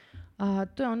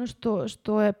to je ono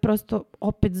što je prosto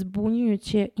opet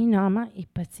zbunjujuće i nama i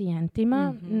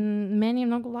pacijentima. Meni je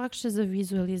mnogo lakše za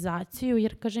vizualizaciju,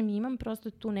 jer kažem, imam prosto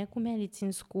tu neku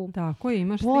medicinsku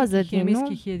imaš pozadinu,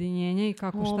 hemijskih jedinjenja i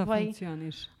kako šta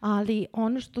funkcioniš. Ali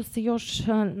ono što se još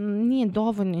nije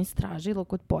dovoljno istražilo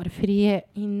kod porfirije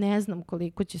i ne znam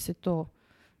koliko će se to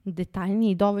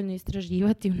detaljnije i dovoljno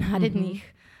istraživati u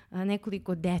narednih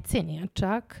nekoliko decenija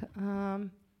čak,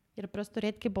 jer prosto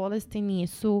retke bolesti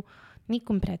nisu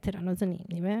nikom preterano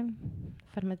zanimljive.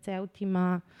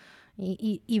 Farmaceutima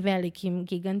i velikim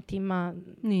gigantima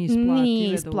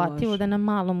nije isplativo da na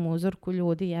malom uzorku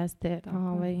ljudi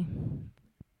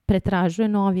pretražuje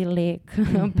novi lek,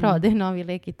 prodaje novi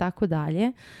lek i tako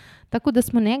dalje. Tako da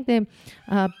smo negde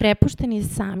prepušteni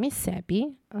sami sebi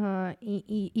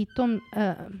i tom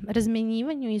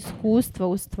razmenjivanju iskustva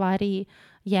u stvari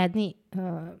jedni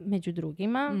među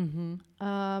drugima.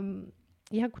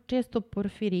 Jako često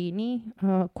porfirini,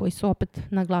 koji su opet,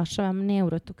 naglašavam,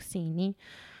 neurotoksini,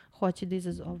 hoće da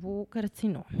izazovu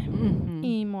karcinome.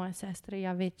 I moja sestra i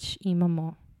ja već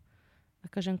imamo, da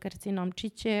kažem,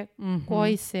 karcinomčiće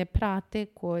koji se prate,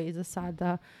 koji za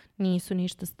sada nisu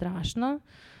ništa strašno,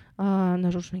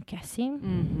 na žučnoj kesi.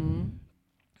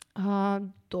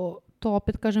 To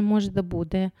opet, kažem, može da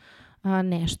bude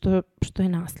nešto što je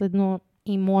nasledno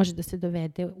i može da se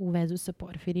dovede u vezu sa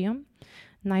porfirijom.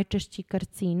 Najčešći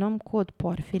karcinom kod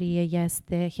porfirije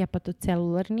jeste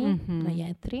hepatocelularni na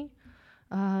jetri.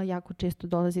 Jako često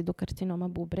dolazi do karcinoma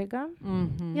bubrega,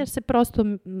 jer se prosto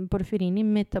porfirini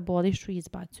metabolišu i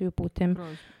izbacuju putem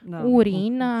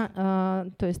urina,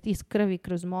 to jest iz krvi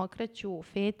kroz mokraću,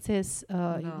 feces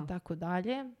i tako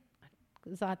dalje.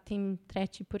 Zatim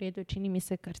treći po redu je, čini mi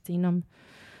se, karcinom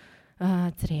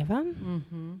creva.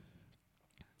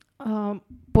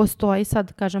 Postoji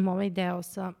sad, kažem, ovaj deo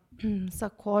sa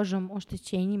kožom,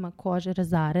 oštećenjima kože,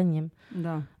 razaranjem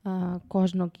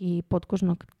kožnog i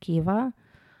potkožnog tkiva,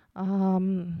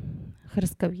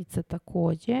 hrskavica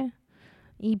takođe,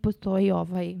 i postoji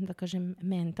ovaj, da kažem,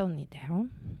 mentalni deo.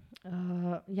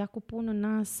 Jako puno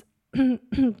nas,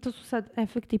 to su sad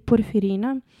efekti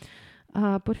porfirina.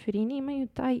 Porfirini imaju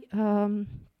taj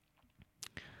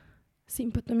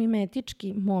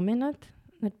simpatomimetički moment,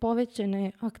 povećana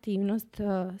je aktivnost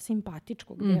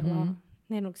simpatičkog dela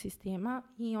nervnog sistema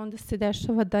i onda se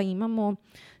dešava da imamo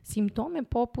simptome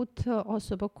poput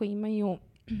osoba koji imaju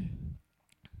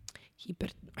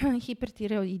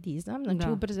hipertireoidizam,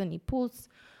 znači ubrzani puls,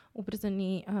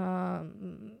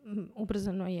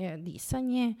 ubrzano je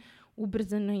disanje,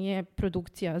 ubrzano je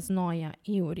produkcija znoja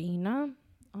i urina.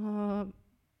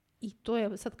 I to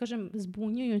je, sad kažem,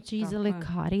 zbunjujuće i za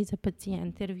lekare i za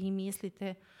pacijente, jer vi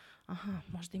mislite,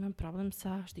 možda imam problem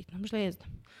sa štitnom žlezdom.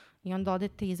 I onda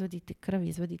odete, izvadite krv,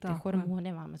 izvadite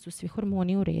hormone, vama su svi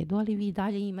hormoni u redu, ali vi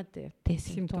dalje imate te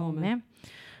simptome.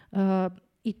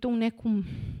 I to u nekom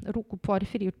ruku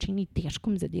porfiriju čini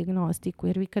teškom za dijagnostiku,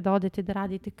 jer vi kada odete da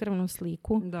radite krvnu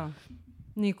sliku,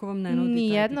 niko vam ne nudi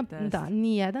taj test. Da,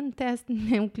 nijedan test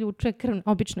ne uključuje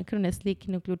obične krvne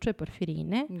slike, ne uključuje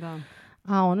porfirine. Da.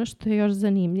 A ono što je još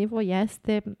zanimljivo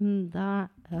jeste da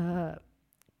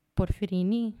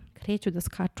porfirini kreću da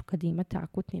skaču kad imate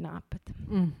akutni napad.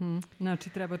 Znači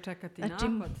treba čekati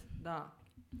napad. Da.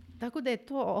 Tako da je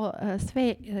to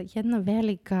sve jedna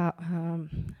velika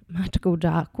mačka u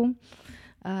džaku.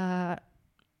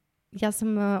 Ja sam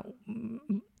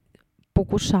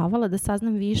pokušavala da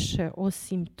saznam više o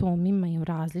simptomima i o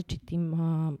različitim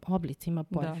oblicima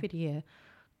porfirije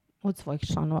od svojih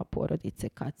članova porodice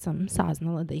kad sam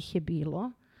saznala da ih je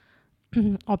bilo.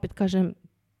 Opet kažem,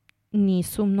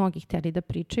 nisu mnogi htjeli da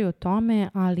pričaju o tome,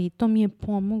 ali to mi je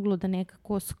pomoglo da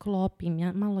nekako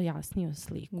sklopim malo jasniju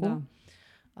sliku.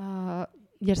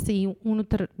 Jer se i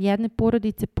unutar jedne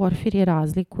porodice porfirije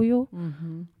razlikuju,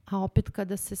 a opet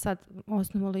kada se sad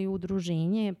osnovalo i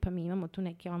udruženje, pa mi imamo tu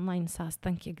neke online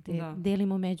sastanke gdje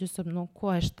delimo međusobno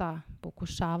ko je šta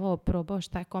pokušavao, probao,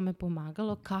 šta je kome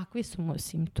pomagalo, kakvi su mu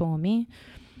simptomi.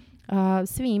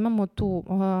 Svi imamo tu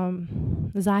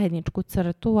zajedničku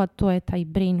crtu, a to je taj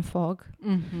brain fog.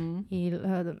 I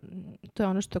to je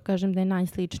ono što kažem da je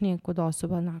najsličnije kod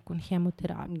osoba nakon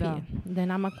hemoterapije. Da je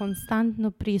nama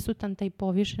konstantno prisutan taj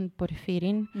povišen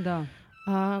porfirin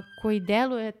koji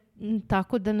deluje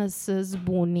tako da nas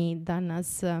zbuni, da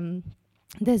nas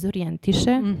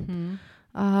dezorijentiše.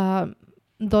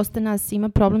 Dosta nas ima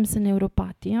problem sa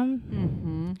neuropatijom.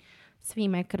 Svi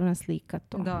imaju krvna slika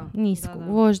to. Nisko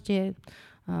gvožđe,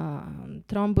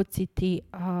 trombociti,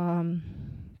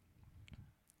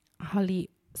 ali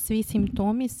svi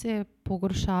simptomi se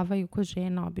pogoršavaju kod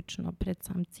žena obično pred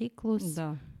sam ciklus.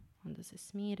 Onda se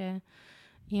smire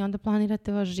i onda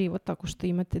planirate vaš život tako što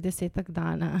imate 10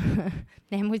 dana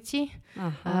nemoći,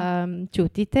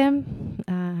 ćutite,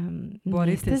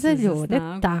 borite se za ljude,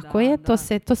 snagu, tako je,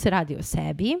 to se radi o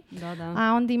sebi,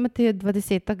 a onda imate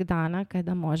 20 dana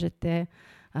kada možete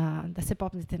da se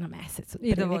popnete na mesec.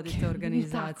 I da vodite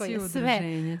organizaciju,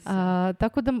 udruženje.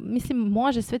 Tako da, mislim,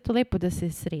 može sve to lepo da se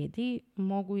sredi,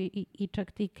 mogu i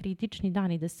čak ti kritični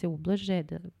dani da se ublaže,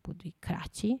 da budu i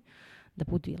kraći, da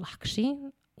budu i lakši,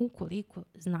 ukoliko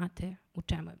znate u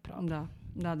čemu je problem.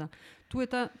 Da. Tu je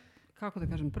ta, kako da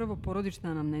kažem, prvo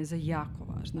porodična anamneza jako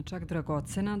važna, čak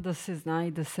dragocena, da se zna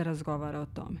i da se razgovara o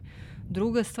tome.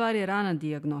 Druga stvar je rana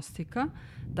dijagnostika,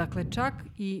 dakle čak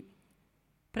i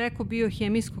preko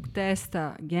biohemijskog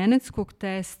testa, genetskog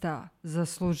testa,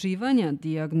 zasluživanja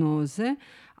dijagnoze,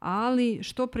 ali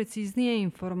što preciznije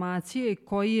informacije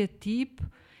koji je tip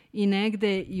i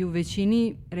negde i u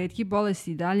većini retkih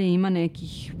bolesti dalje ima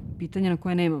nekih pitanja na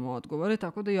koje nemamo odgovore,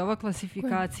 tako da i ova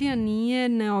klasifikacija nije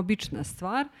neobična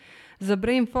stvar. Za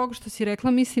brain fog, što si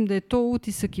rekla, mislim da je to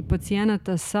utisak i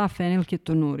pacijenata sa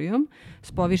fenilketonurijom,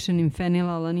 s povišenim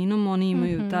fenilalaninom. Oni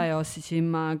imaju taj osjećaj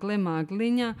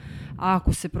maglinja, a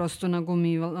ako se prosto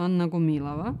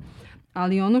nagomilava.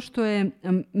 Ali ono što je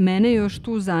mene još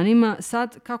tu zanima,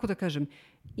 sad, kako da kažem,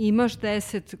 imaš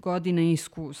 10 godina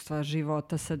iskustva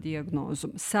života sa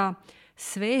dijagnozom, sa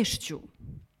svešću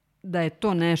da je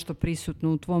to nešto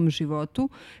prisutno u tvom životu.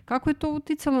 Kako je to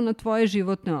uticalo na tvoje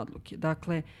životne odluke?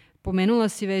 Dakle, pomenula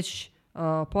si već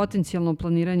potencijalno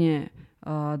planiranje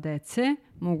dece,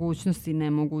 mogućnosti i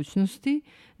nemogućnosti.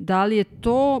 Da li je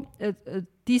to,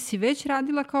 ti si već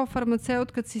radila kao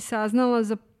farmaceut kad si saznala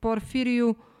za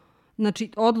porfiriju,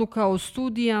 znači odluka o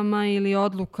studijama ili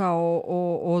odluka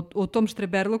o tom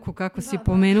štreberluku, kako si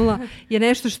pomenula, je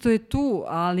nešto što je tu,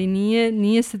 ali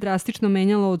nije se drastično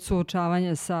menjalo od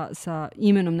suočavanja sa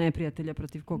imenom neprijatelja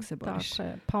protiv kog se boriš. Tako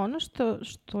je. Pa ono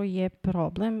što je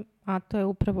problem, a to je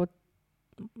upravo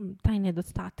taj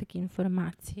nedostatak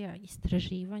informacija,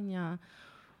 istraživanja,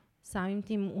 samim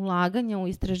tim ulaganja u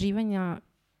istraživanja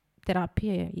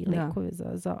terapije i lekove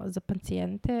za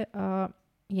pacijente,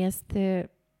 jeste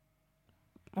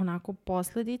onako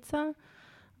posljedica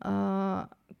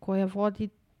koja vodi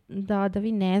da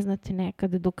vi ne znate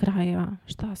nekada do kraja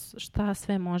šta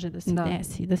sve može da se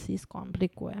desi, da se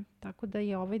iskomplikuje. Tako da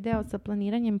je ovaj deo sa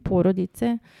planiranjem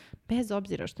porodice, bez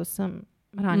obzira što sam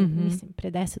mislim,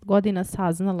 pre 10 godina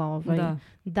saznala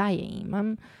da je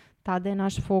imam, tada je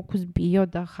naš fokus bio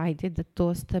da hajde da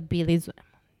to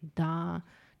stabilizujemo, da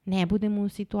ne budemo u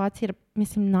situaciji, jer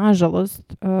mislim,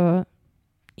 nažalost,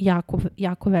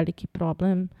 jako veliki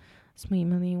problem smo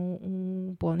imali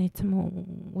u bolnicama, u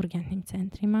urgentnim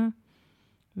centrima.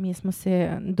 Mi smo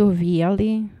se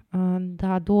dovijali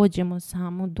da dođemo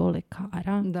samo do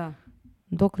lekara,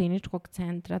 do kliničkog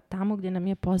centra, tamo gdje nam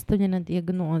je postavljena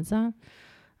dijagnoza.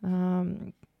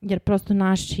 jer prosto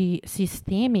naši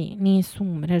sistemi nisu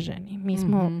umreženi. Mi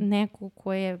smo neko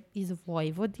ko je iz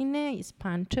Vojvodine, iz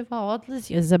Pančeva,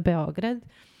 odlazio za Beograd.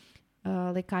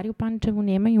 Lekari u Pančevu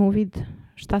nemaju uvid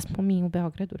šta smo mi u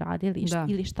Beogradu radili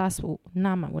ili šta su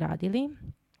nama uradili.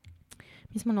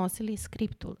 Mi smo nosili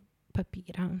skriptu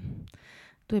papira.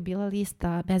 Tu je bila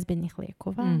lista bezbednih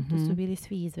lekova, tu su bili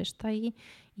svi izveštaji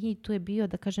i tu je bio,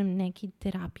 da kažem, neki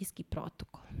terapijski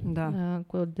protokol.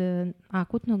 Kod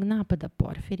akutnog napada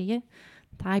porfirije,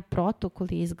 taj protokol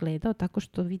je izgledao tako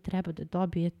što vi treba da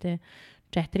dobijete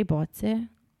 4 boce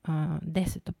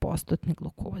 10%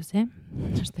 glukoze,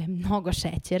 što je mnogo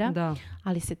šećera,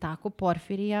 ali se tako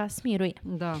porfirija smiruje.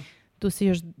 Tu se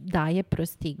još daje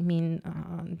prostigmin,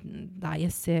 daje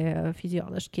se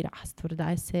fiziološki rastvor,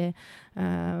 daje se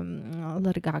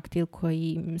largaktil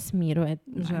koji smiruje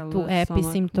tu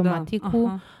episimptomatiku,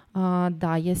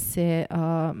 daje se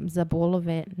za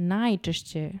bolove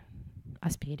najčešće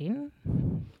aspirin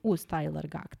uz taj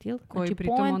largaktil. Koji znači,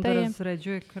 pritom onda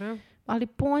razređuje krv. Ali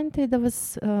poenta je da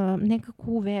vas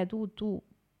nekako uvedu u tu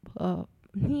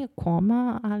nije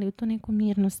koma, ali u to neko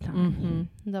mirno stanje.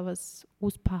 Da vas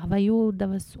uspavaju, da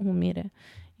vas umire.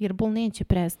 Jer bol neće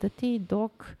prestati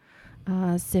dok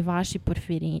se vaši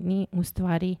porfirini u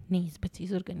stvari ne izbaci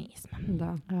iz organizma.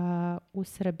 U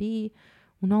Srbiji,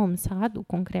 u Novom Sadu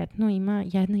konkretno, ima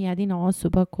jedna jedina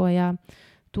osoba koja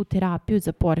tu terapiju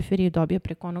za porfiriju dobija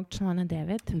preko onog člana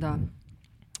 9.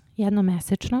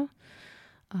 Jednomesečno.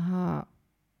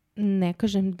 Ne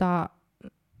kažem da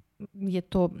je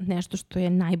to nešto što je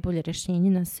najbolje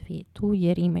rješenje na svijetu,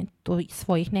 jer ima to i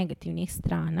svojih negativnih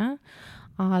strana,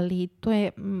 ali to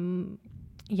je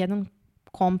jedan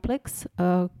kompleks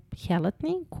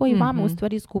helatni koji vama u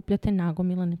stvari skupljate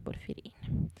nagomilane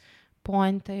porfirine.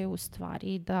 Poenta je u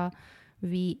stvari da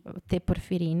vi te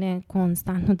porfirine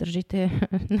konstantno držite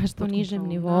na što nižem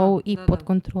nivou i pod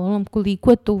kontrolom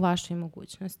koliko je to u vašoj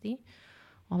mogućnosti.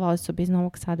 Ova osoba iz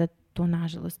Novog Sada to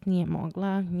nažalost nije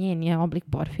mogla. Njen je oblik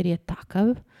porfirije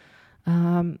takav.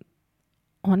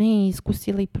 Ona je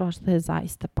iskusila i prošla je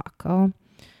zaista pakao,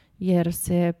 jer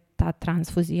se ta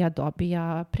transfuzija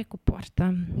dobija preko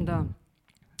porta.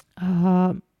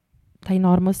 Taj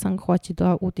normosan hoće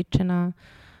da utiče na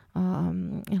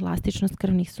elastičnost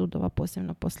krvnih sudova,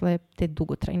 posebno posle te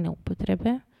dugotrajne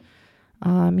upotrebe.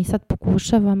 Mi sad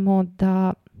pokušavamo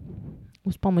da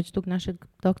uz pomoć tog našeg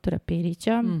doktora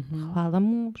Perića, hvala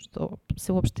mu što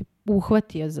se uopšte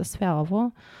uhvatio za sve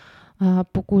ovo,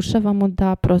 pokušavamo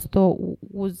da prosto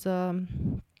uz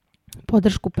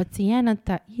podršku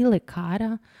pacijenata i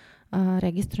lekara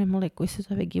registrujemo lek koji se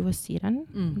zove givosiran,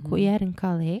 koji je RNK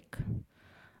lek.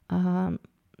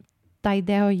 Taj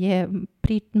deo je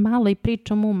malo i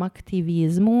priča o mom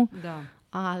aktivizmu,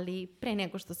 ali pre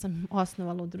nego što sam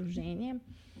osnovala udruženje,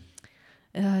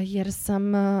 jer sam,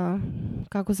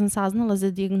 kako sam saznala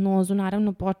za dijagnozu,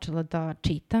 naravno počela da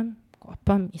čitam,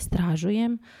 kopam,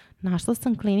 istražujem. Našla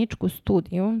sam kliničku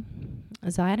studiju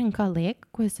za RNK lek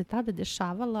koja se tada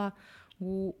dešavala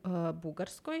u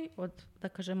Bugarskoj od, da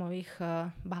kažem, ovih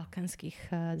balkanskih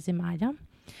zemalja.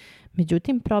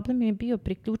 Međutim, problem je bio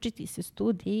priključiti se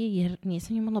studiji jer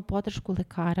nisam imala podršku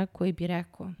lekara koji bi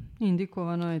rekao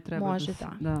indikovano je, treba može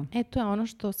da. To je ono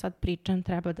što sad pričam,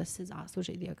 treba da se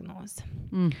zasluži dijagnoza.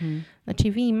 Znači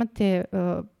vi imate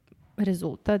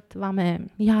rezultat, vama je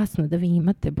jasno da vi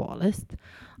imate bolest,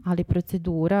 ali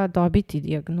procedura dobiti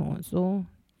dijagnozu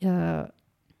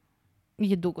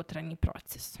je dugotrajni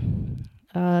proces.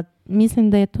 Mislim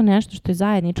da je to nešto što je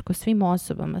zajedničko svim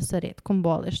osobama sa retkom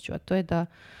bolešću, a to je da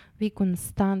vi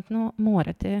konstantno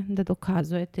morate da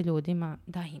dokazujete ljudima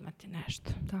da imate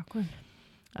nešto. Tako je.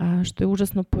 Što je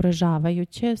užasno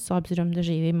poražavajuće s obzirom da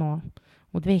živimo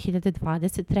u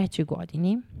 2023.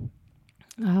 godini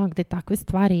gde takve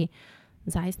stvari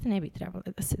zaista ne bi trebale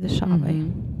da se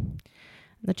dešavaju.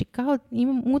 Znači,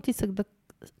 imam utisak da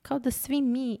kao da svi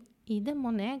mi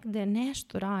idemo negde,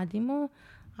 nešto radimo,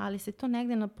 ali se to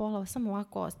negde na pola samo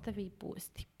ovako ostavi i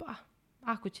pusti. Pa,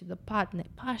 ako će da padne,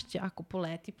 pašće, ako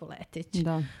poleti, poleteće.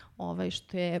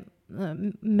 Što je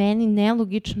meni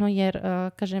nelogično jer,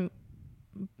 kažem,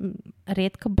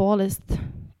 retka bolest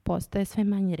postaje sve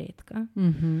manje retka.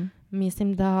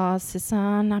 Mislim da se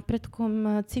sa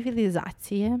napretkom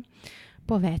civilizacije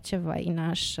povećava i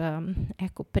naš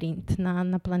ekoprint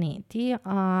na planeti,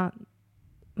 a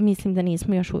mislim da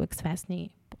nismo još uvek svesni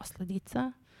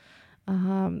posledica.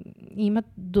 Ima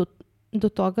do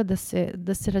toga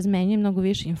da se razmenjuje mnogo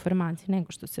više informacija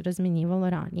nego što se razmenjivalo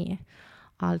ranije.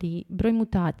 Ali broj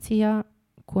mutacija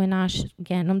koje naš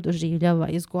genom doživljava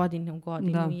iz godine u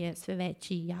godinu je sve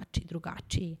veći, jači,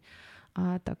 drugačiji.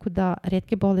 Tako da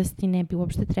retke bolesti ne bi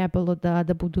uopšte trebalo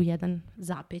da budu jedan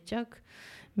zapećak.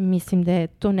 Mislim da je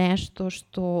to nešto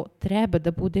što treba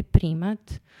da bude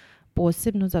primat,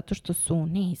 posebno zato što su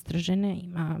neistražene.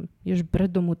 Ima još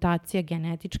brdo mutacija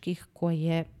genetičkih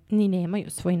koje ni nemaju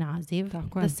svoj naziv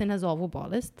da se nazovu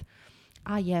bolest,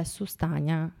 a jesu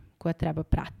stanja koja treba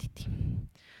pratiti.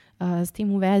 S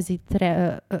tim u vezi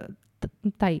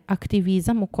taj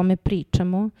aktivizam o kome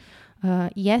pričamo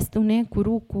jeste u neku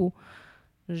ruku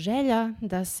želja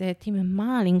da se tim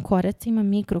malim koracima,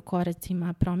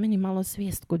 mikrokoracima promeni malo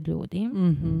svijest kod ljudi.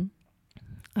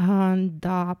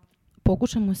 Da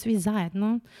pokušamo svi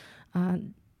zajedno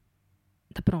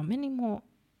da promenimo,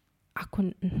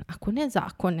 ako ne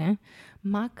zakone,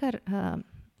 makar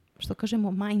što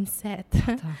kažemo mindset.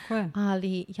 Tako je.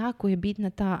 Ali jako je bitna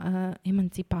ta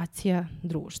emancipacija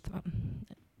društva.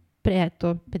 Pre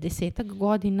 50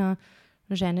 godina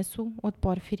žene su od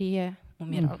porfirije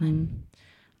umirale.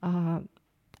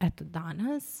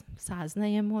 Danas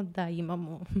saznajemo da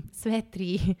imamo sve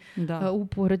 3 u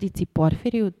porodici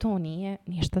porfiriju. To nije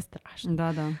ništa strašno.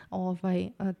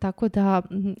 Tako da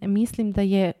mislim da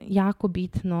je jako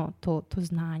bitno to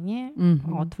znanje,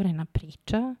 otvorena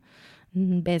priča,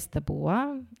 bez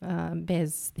tabua,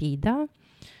 bez stida,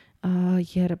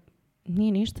 jer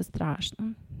nije ništa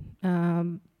strašno.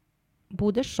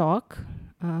 Bude šok,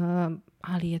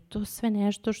 ali je to sve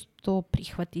nešto što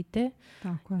prihvatite.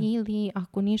 Ili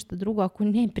ako ništa drugo, ako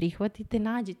ne prihvatite,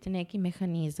 nađite neki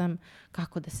mehanizam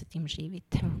kako da se tim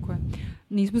živite. Tako je.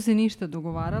 Nismo se ništa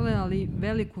dogovarale, ali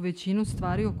veliku većinu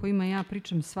stvari o kojima ja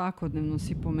pričam svakodnevno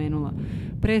si pomenula.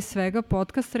 Pre svega,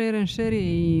 podcast Rare & Share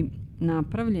je i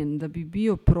napravljen da bi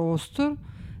bio prostor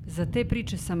za te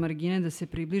priče sa margine da se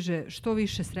približe što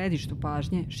više središtu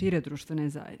pažnje šire društvene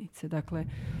zajednice. Dakle,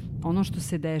 ono što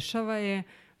se dešava je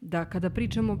da kada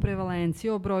pričamo o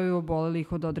prevalenciji, o broju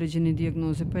obolelih od određene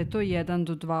dijagnoze, pa je to 1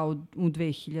 do 2 u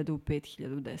 2000, u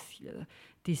 5000, u 10.000.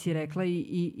 Ti si rekla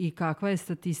i kakva je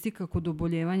statistika kod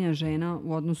oboljevanja žena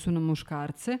u odnosu na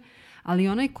muškarce, ali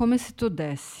onaj kome se to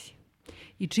desi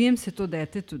i čijem se to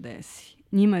detetu desi,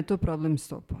 njima je to problem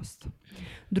 100%.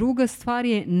 Druga stvar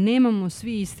je, nemamo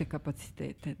svi iste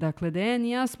kapacitete. Dakle, Dejan i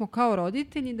ja smo kao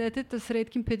roditelji deteta s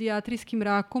retkim pedijatrijskim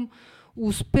rakom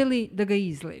uspeli da ga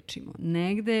izlečimo.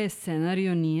 Negde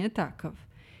scenario nije takav.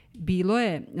 Bilo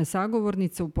je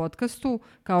sagovornica u podcastu,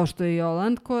 kao što je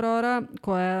Joland Korora,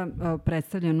 koja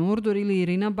predstavlja Nurdur, ili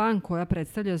Irina Ban, koja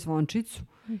predstavlja Zvončicu.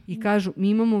 I kažu, mi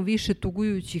imamo više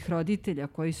tugujućih roditelja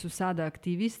koji su sada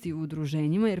aktivisti u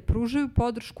udruženjima, jer pružaju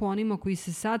podršku onima koji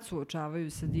se sad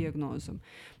suočavaju sa dijagnozom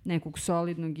nekog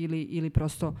solidnog ili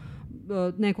prosto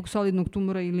nekog solidnog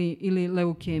tumora ili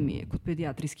leukemije kod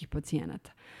pedijatrijskih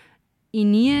pacijenata. I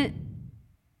nije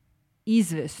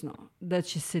izvesno da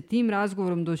će se tim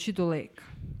razgovorom doći do leka.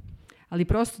 Ali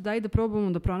prosto daj da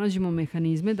probamo da pronađemo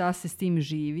mehanizme da se s tim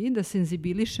živi, da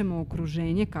senzibilišemo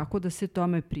okruženje kako da se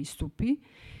tome pristupi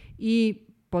i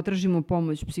potražimo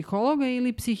pomoć psihologa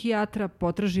ili psihijatra,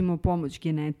 potražimo pomoć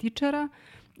genetičara,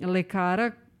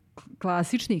 lekara,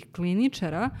 klasičnih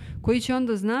kliničara koji će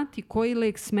onda znati koji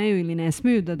lek smeju ili ne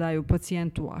smeju da daju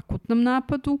pacijentu u akutnom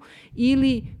napadu,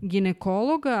 ili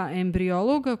ginekologa,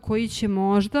 embriologa koji će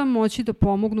možda moći da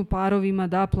pomognu parovima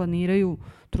da planiraju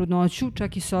trudnoću,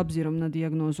 čak i s obzirom na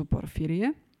dijagnozu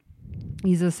porfirije.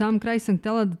 I za sam kraj sam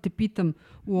htjela da te pitam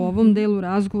u ovom delu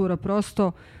razgovora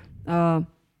prosto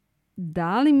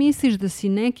da li misliš da si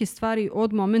neke stvari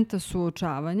od momenta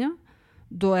suočavanja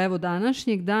do evo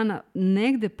današnjeg dana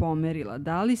negde pomerila?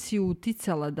 Da li si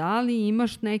uticala? Da li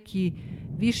imaš neki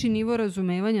viši nivo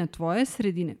razumevanja tvoje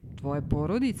sredine, tvoje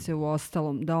porodice u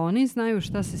ostalom, da oni znaju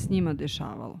šta se s njima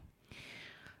dešavalo?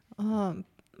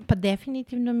 Pa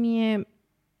definitivno mi je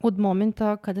od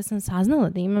momenta kada sam saznala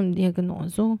da imam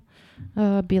dijagnozu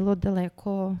bilo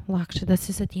daleko lakše da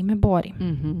se sa time borim.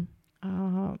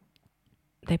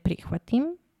 Da je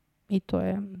prihvatim, i to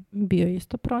je bio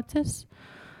isto proces.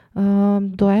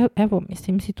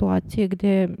 Mislim, situacije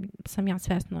gdje sam ja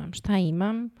svesna šta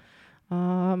imam,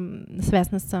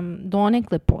 svesna sam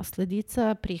donekle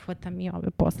posljedica, prihvatam i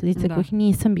ove posljedice kojih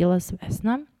nisam bila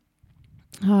svesna.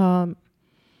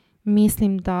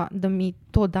 Mislim da mi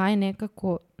to daje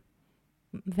nekako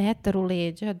vetar u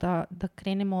leđa da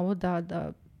krenem ovo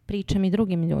da pričam i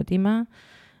drugim ljudima,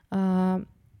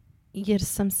 jer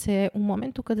sam se u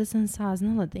momentu kada sam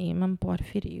saznala da imam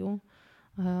porfiriju,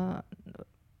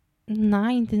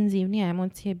 najintenzivnija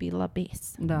emocija je bila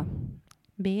bes.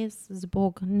 Bes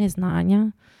zbog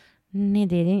neznanja,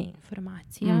 nedeljenja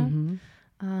informacija,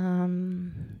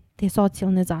 te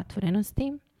socijalne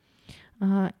zatvorenosti.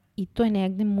 I to je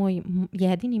negde moj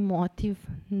jedini motiv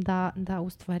da u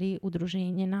stvari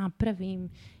udruženje napravim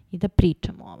i da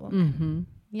pričam o ovome. Mm-hmm.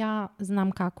 Ja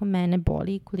znam kako mene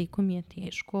boli i koliko mi je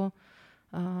teško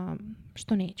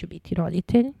što neću biti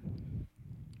roditelj.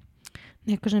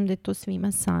 Ne kažem da je to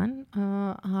svima san,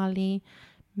 ali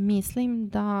mislim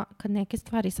da kad neke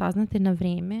stvari saznate na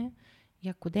vreme i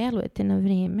ako delujete na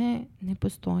vreme, ne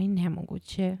postoji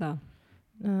nemoguće. Da.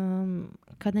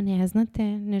 Kada ne znate,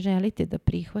 ne želite da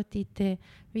prihvatite,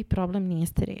 vi problem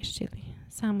niste rešili.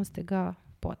 Samo ste ga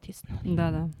potisnuli.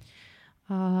 Da.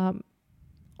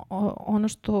 Ono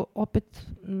što opet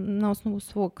na osnovu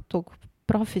svog tog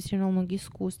profesionalnog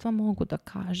iskustva mogu da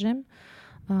kažem,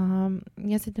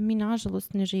 jeste da mi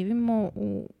nažalost ne živimo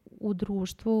u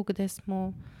društvu gde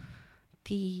smo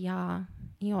ti i ja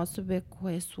i osobe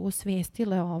koje su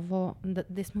osvestile ovo,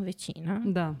 gde smo većina.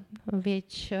 Da.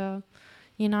 Već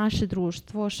je naše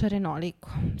društvo šarenoliko.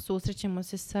 Susrećemo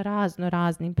se sa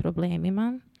raznim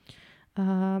problemima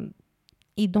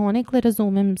i donekle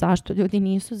razumem zašto ljudi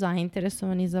nisu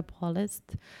zainteresovani za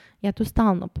bolest. Ja to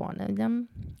stalno ponavljam,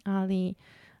 ali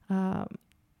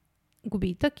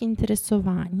gubitak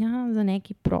interesovanja za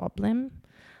neki problem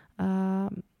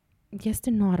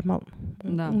jeste normalno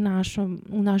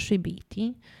u našoj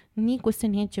biti. Niko se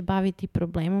neće baviti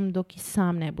problemom dok i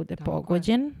sam ne bude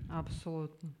pogođen.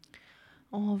 Apsolutno.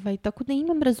 Tako da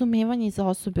imam razumevanje za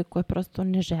osobe koje prosto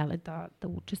ne žele da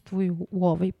učestvuju u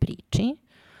ovoj priči.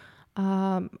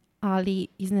 Ali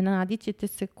iznenadit ćete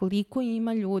se koliko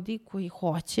ima ljudi koji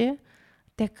hoće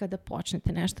tek kada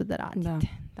počnete nešto da radite. Da.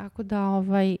 Tako da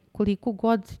koliko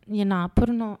god je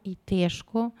naporno i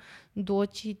teško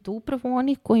doći do upravo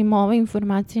onih kojima ova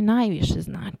informacija najviše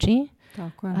znači,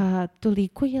 tako je.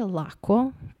 Toliko je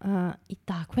lako i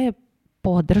takva je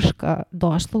podrška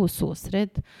došla u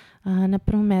susret na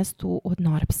prvom mestu od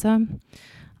Norpsa.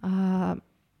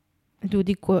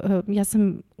 Ja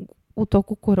sam u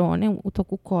toku korone, u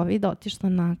toku COVID otišla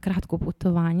na kratko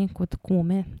putovanje kod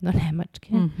kume do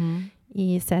Nemačke. Mm-hmm.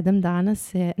 I 7 dana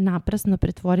se naprasno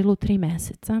pretvorilo u 3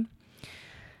 meseca,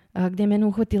 gdje je mene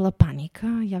uhvatila panika.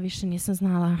 Ja više nisam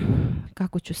znala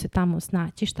kako ću se tamo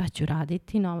snaći, šta ću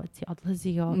raditi. Novac je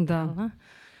odlazio.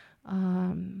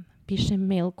 Pišem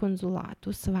mail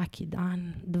konzulatu svaki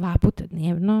dan, 2 puta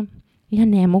dnevno. Ja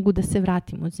ne mogu da se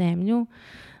vratim u zemlju.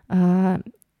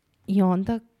 I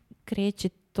onda kreće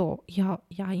to.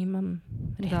 Ja imam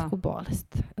retku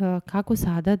bolest. Kako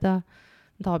sada da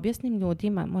objasnim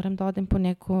ljudima, moram da odem po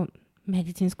neko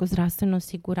medicinsko zdravstveno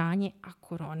osiguranje, a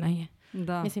korona je.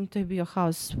 Da. Mislim, to je bio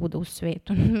haos svuda u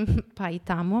svetu, pa i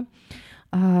tamo.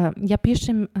 Ja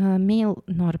pišem mail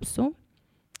Norpsu,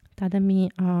 tada mi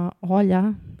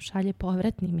Olja šalje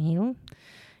povratni mail,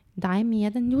 daje mi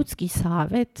jedan ljudski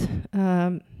savjet.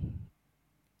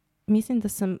 Mislim da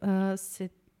sam se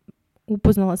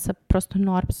upoznala sa prosto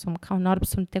Norpsom, kao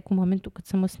Norpsom tek u momentu kad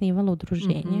sam osnivala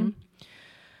udruženje. Mm-hmm.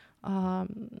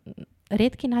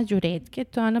 Retki nađu retke,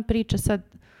 to je ona priča. Sad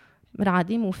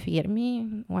radim u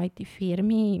firmi, u IT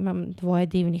firmi, imam 2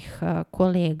 divnih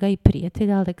kolega i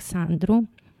prijatelja, Aleksandru,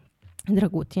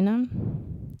 Dragutina.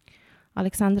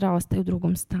 Aleksandra ostaje u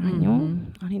 2. stanju,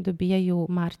 oni dobijaju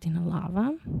Martina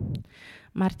Lava.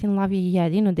 Martin Lav je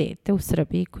jedino dete u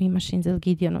Srbiji koji ima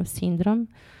Šinzel-Gidionov sindrom.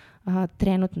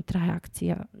 Trenutno traje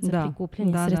akcija za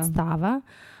prikupljanje sredstava,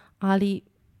 ali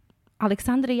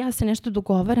Aleksandra i ja se nešto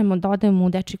dogovaramo da odemo u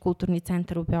Dečji kulturni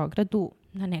centar u Beogradu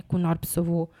na neku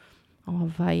Norpsovu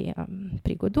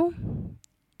prigodu.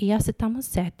 I ja se tamo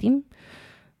setim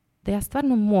da ja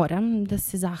stvarno moram da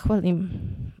se zahvalim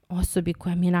osobi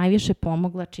koja mi je najviše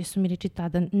pomogla, čiji su mi reči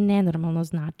tada nenormalno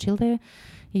značile,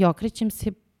 i okrećem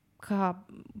se ka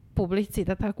publici,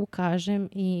 da tako kažem,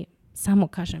 i samo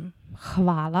kažem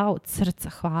hvala, od srca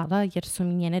hvala, jer su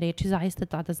mi njene reči zaista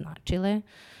tada značile.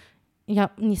 Ja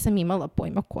nisam imala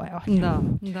pojma ko je Olja.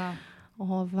 Da.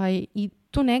 I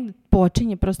tu negdje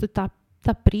počinje prosto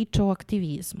ta priča o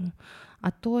aktivizmu.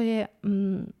 A to je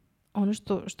ono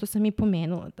što sam i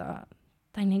pomenula, da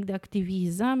taj negdje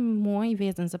aktivizam moj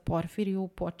vezan za Porfiriju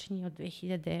počinje od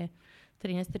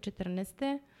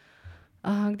 2013-14.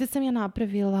 Gde sam ja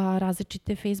napravila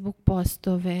različite Facebook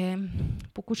postove,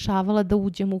 pokušavala da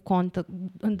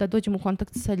dođem u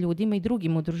kontakt sa ljudima i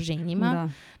drugim udruženjima. Da.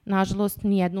 Nažalost,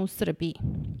 nijedno u Srbiji.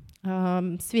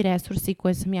 Svi resursi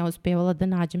koje sam ja uspevala da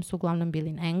nađem su uglavnom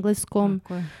bili na engleskom.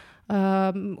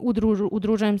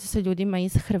 Udružujem se sa ljudima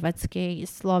iz Hrvatske, iz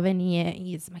Slovenije,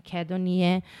 iz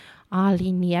Makedonije,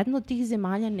 ali nijedno od tih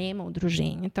zemalja nema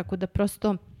udruženja, tako da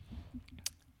prosto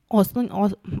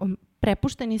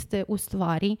prepušteni ste u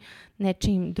stvari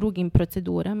nečim drugim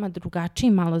procedurama,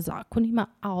 drugačijim malo zakonima,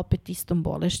 a opet istom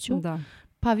bolešću. Da.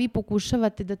 pa vi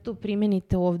pokušavate da to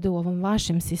primenite ovde u ovom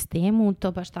vašem sistemu,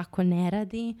 to baš tako ne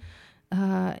radi.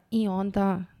 I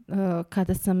onda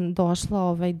kada sam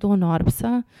došla do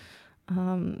NORBS-a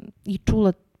i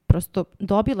čula, prosto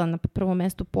dobila na prvom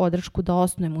mestu podršku da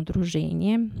osnujem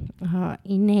udruženje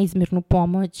i neizmjernu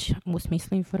pomoć u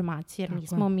smislu informacije, jer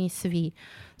nismo mi svi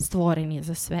stvoreni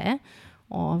za sve.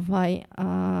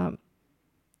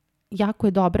 Jako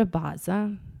je dobra baza,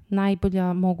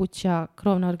 najbolja moguća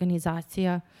krovna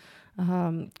organizacija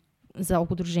za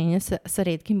udruženje sa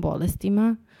retkim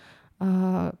bolestima.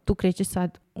 Tu kreće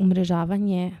sad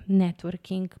umrežavanje,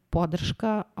 networking,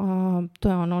 podrška. To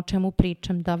je ono o čemu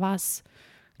pričam, da vas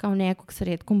kao nekog sa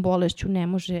retkom bolešću ne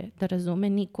može da razume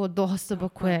niko od osoba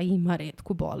koja ima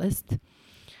retku bolest.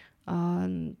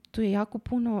 Tu je jako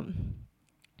puno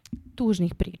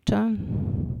tužnih priča,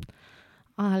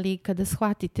 ali kada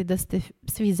shvatite da ste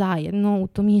svi zajedno u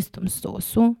tom istom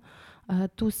stosu,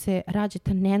 tu se rađa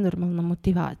ta nenormalna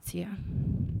motivacija.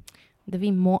 Da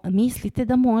vi mislite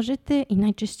da možete i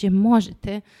najčešće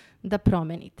možete da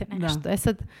promenite nešto.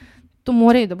 Sad, to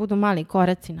moraju da budu mali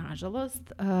koraci,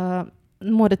 nažalost.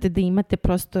 Morate da imate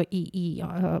prosto i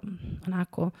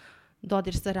onako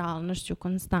dodir sa realnošću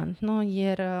konstantno,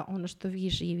 jer ono što vi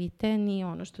živite nije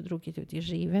ono što drugi ljudi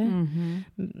žive.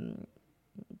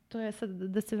 To je sad,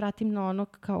 da se vratim na ono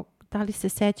kao, da li se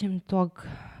sećam tog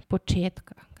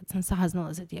početka kad sam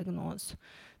saznala za dijagnozu.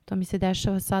 To mi se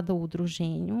dešava sada u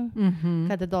udruženju,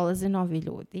 kada dolaze novi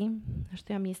ljudi.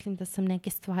 Što ja mislim da sam neke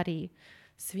stvari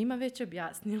svima već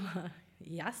objasnila.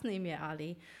 Jasno im je,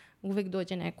 ali uvek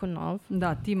dođe neko nov.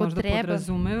 Da, ti možda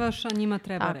podrazumevaš, a njima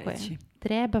treba reći.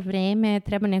 Treba vreme,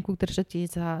 treba nekog držati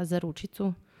za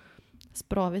ručicu,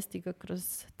 sprovesti ga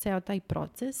kroz ceo taj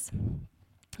proces.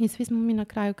 I svi smo mi na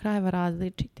kraju krajeva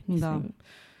različiti. Mislim,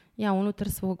 ja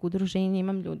unutar svog udruženja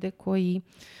imam ljude koji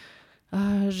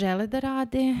žele da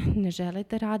rade, ne žele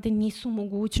da rade, nisu u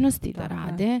mogućnosti da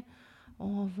rade.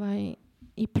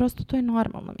 I prosto to je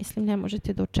normalno. Mislim, ne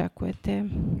možete da očekujete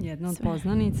Jedna od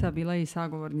poznanica, bila je i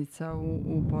sagovornica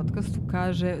u podcastu,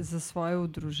 kaže za svoje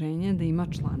udruženje da ima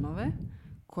članove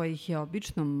kojih je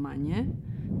obično manje,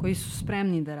 koji su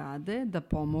spremni da rade, da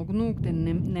pomognu, gde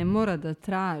ne mora da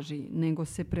traži, nego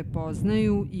se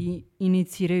prepoznaju i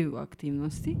iniciraju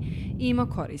aktivnosti, i ima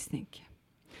korisnike.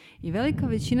 I velika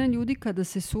većina ljudi kada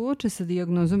se suoče sa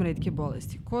dijagnozom retke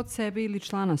bolesti, kod sebe ili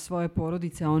člana svoje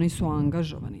porodice, oni su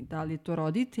angažovani. Da li je to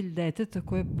roditelj deteta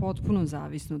koji je potpuno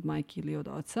zavisno od majke ili od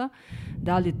oca,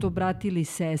 da li je to brat ili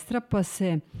sestra, pa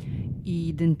se i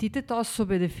identitet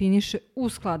osobe definiše u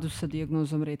skladu sa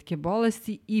dijagnozom retke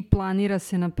bolesti i planira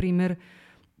se, na primjer,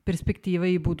 perspektiva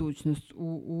i budućnost.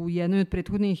 U jednoj od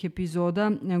prethodnih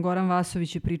epizoda Goran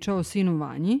Vasović je pričao o sinu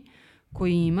Vanji,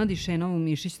 koji ima Dišenovu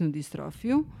mišićnu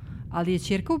distrofiju, ali je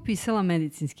ćerka upisala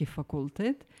medicinski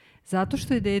fakultet zato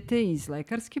što je dete iz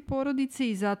lekarske porodice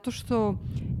i zato što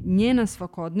njena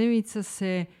svakodnevica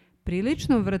se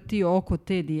prilično vrti oko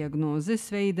te dijagnoze,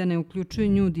 sve i da ne uključuje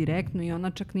nju direktno, i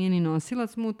ona čak nije ni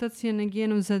nosilac mutacije na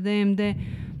genu za DMD,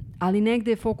 ali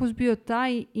negde je fokus bio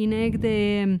taj i negde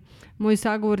je moj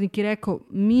sagovornik i rekao,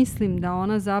 mislim da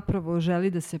ona zapravo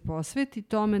želi da se posveti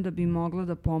tome da bi mogla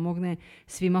da pomogne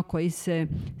svima koji se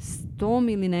s tom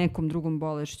ili nekom drugom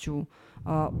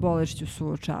bolešću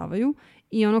suočavaju.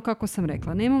 I ono, kako sam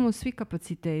rekla, nemamo svi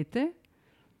kapacitete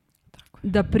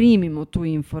da primimo tu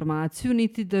informaciju,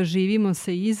 niti da živimo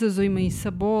sa izazovima i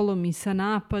sa bolom i sa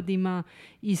napadima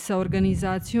i sa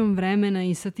organizacijom vremena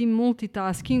i sa tim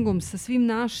multitaskingom, sa svim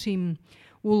našim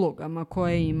ulogama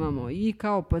koje imamo i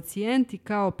kao pacijent i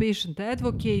kao patient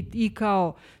advocate i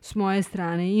kao s moje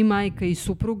strane i majka i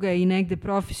supruga i negde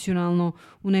profesionalno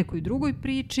u nekoj drugoj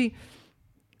priči.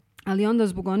 Ali onda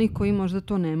zbog onih koji možda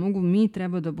to ne mogu, mi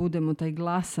treba da budemo taj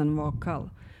glasan vokal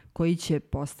koji će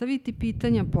postaviti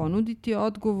pitanja, ponuditi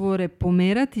odgovore,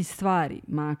 pomerati stvari,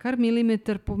 makar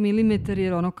milimetar po milimetar,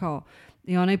 jer ono kao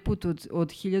i onaj put od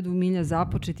 1000 milja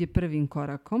započet je prvim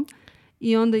korakom.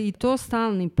 I onda i to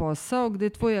stalni posao gde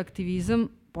tvoj aktivizam,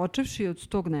 počevši od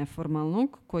tog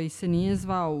neformalnog, koji se nije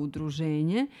zvao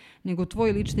udruženje, nego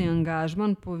tvoj lični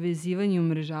angažman, povezivanje i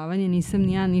umrežavanje. Nisam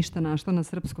ni ja ništa našla na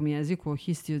srpskom jeziku o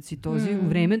histiocitozi u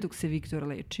vreme dok se Viktor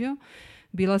lečio.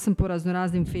 Bila sam po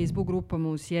raznoraznim Facebook grupama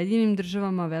u Sjedinjenim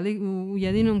državama, u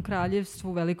Ujedinjenom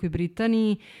kraljevstvu, Velikoj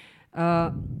Britaniji.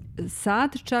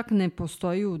 Sad čak ne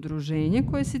postoji udruženje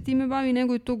koje se time bavi,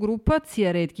 nego je to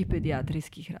grupacija retkih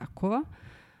pedijatrijskih rakova,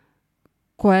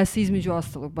 koja se između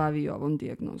ostalog bavi i ovom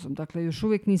dijagnozom. Dakle, još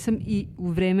uvijek nisam, i u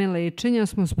vreme lečenja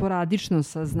smo sporadično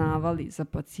saznavali za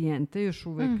pacijente, još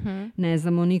uvijek ne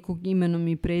znamo nikog imenom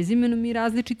i prezimenom i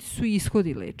različiti su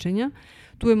ishodi lečenja.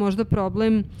 Tu je možda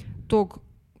problem tog,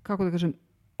 kako da kažem,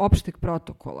 opšteg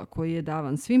protokola koji je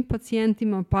davan svim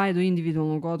pacijentima, pa je do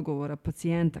individualnog odgovora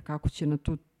pacijenta kako će na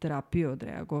tu terapiju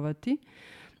odreagovati.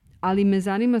 Ali me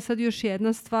zanima sad još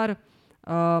jedna stvar.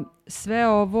 Sve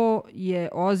ovo je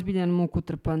ozbiljan,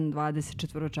 mukotrpan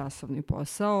 24-časovni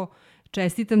posao.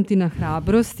 Čestitam ti na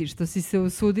hrabrosti što si se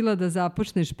usudila da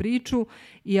započneš priču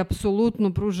i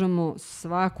apsolutno pružamo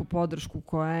svaku podršku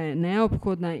koja je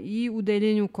neophodna i u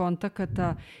deljenju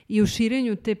kontakata i u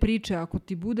širenju te priče. Ako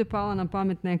ti bude pala na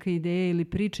pamet neka ideja ili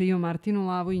priča i o Martinu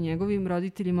Lavu i njegovim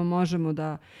roditeljima, možemo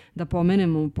da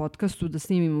pomenemo u podcastu, da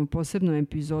snimimo posebnu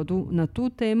epizodu na tu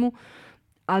temu.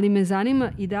 Ali me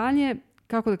zanima i dalje,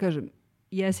 kako da kažem,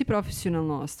 jesi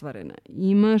profesionalno ostvarena,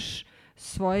 imaš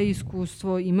svoje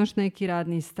iskustvo, imaš neki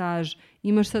radni staž,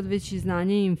 imaš sad već i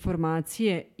znanje i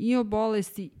informacije i o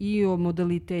bolesti i o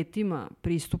modalitetima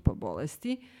pristupa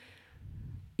bolesti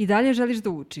i dalje želiš da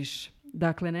učiš.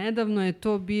 Dakle, nedavno je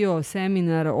to bio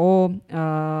seminar o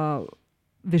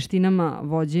veštinama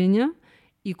vođenja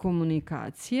i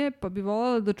komunikacije, pa bi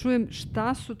voljela da čujem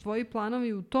šta su tvoji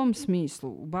planovi u tom smislu,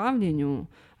 u bavljenju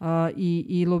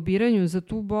i lobiranju za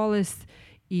tu bolest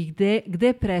i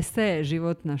gde prestaje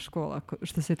životna škola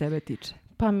što se tebe tiče?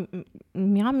 Pa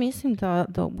ja mislim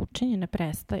da učenje ne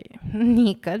prestaje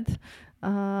nikad.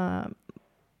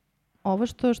 Ovo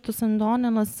što sam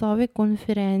donela sa ove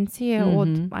konferencije od,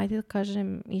 ajde da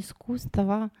kažem,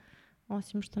 iskustava,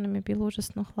 osim što nam je bilo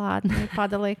užasno hladno i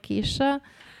padala je kiša,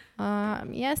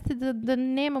 jeste da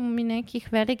nemamo mi nekih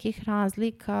velikih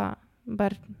razlika,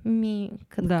 bar mi,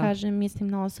 kad kažem, mislim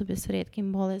na osobe s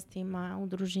retkim bolestima,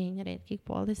 udruženje retkih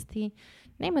bolesti,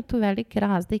 nema tu velike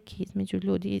razlike između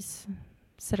ljudi iz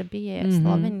Srbije,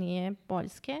 Slovenije,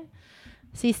 Poljske.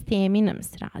 Sistemi nam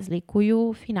se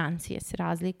razlikuju, financije se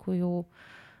razlikuju,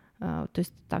 to je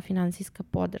ta finansijska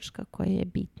podrška koja je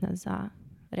bitna za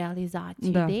realizaciju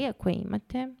ideja koje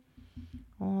imate.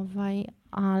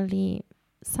 Ali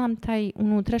sam taj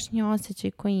unutrašnji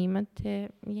osjećaj koji imate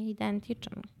je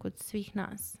identičan kod svih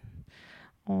nas.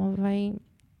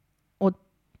 Od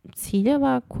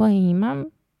ciljeva koje imam,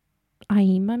 a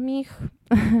imam ih,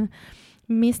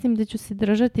 mislim da ću se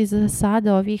držati za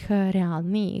sada ovih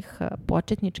realnijih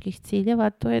početničkih ciljeva,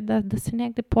 to je da se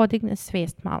negde podigne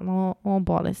svest malo o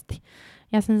bolesti.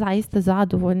 Ja sam zaista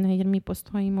zadovoljna jer mi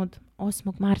postojimo od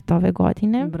 8. marta ove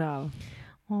godine. Bravo.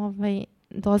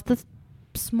 Dosta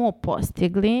smo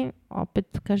postigli,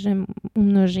 opet kažem u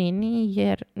množini,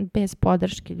 jer bez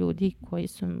podrške ljudi koji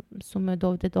su me od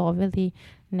ovde doveli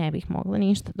ne bih mogla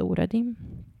ništa da uradim.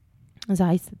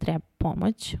 Zaista treba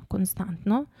pomoć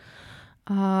konstantno.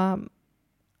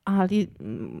 Ali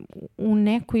u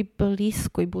nekoj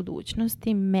bliskoj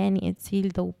budućnosti meni je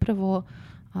cilj da upravo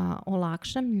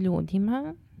olakšam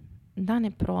ljudima da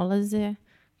ne prolaze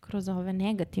kroz ove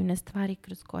negativne stvari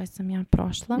kroz koje sam ja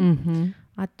prošla,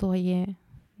 a to je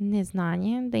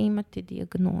neznanje, da imate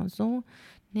dijagnozu,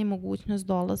 nemogućnost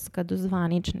dolaska do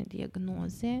zvanične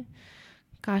dijagnoze,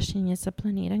 kašnjenje sa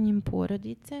planiranjem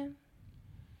porodice,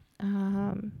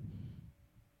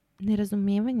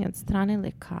 nerazumijevanje od strane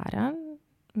lekara.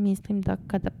 Mislim da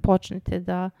kada počnete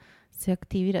da se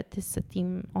aktivirate sa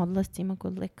tim odlascima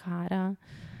kod lekara,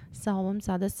 sa ovom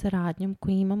sada saradnjom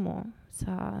koju imamo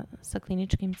sa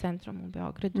kliničkim centrom u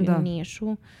Beogradu i u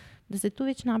Nišu, da se tu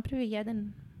već napravi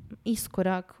jedan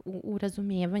iskorak u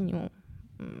razumijevanju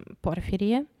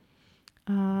porfirije,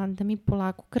 da mi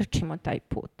polako krčimo taj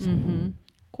put.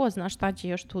 Ko zna šta će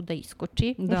još tu da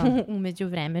iskoči u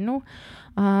međuvremenu,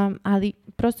 ali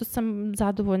prosto sam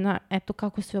zadovoljna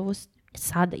kako sve ovo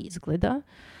sada izgleda.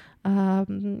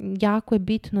 Jako je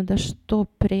bitno da što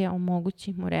pre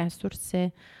omogućimo resurse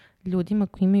ljudima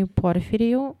koji imaju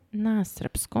porfiriju na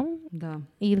srpskom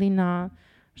ili na,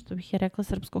 što bih ja rekla,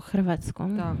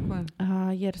 srpsko-hrvatskom. Tako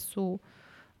je. Jer su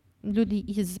ljudi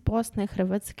iz Bosne,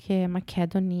 Hrvatske,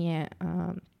 Makedonije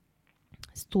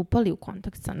stupali u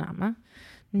kontakt sa nama.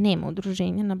 Nema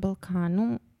udruženja na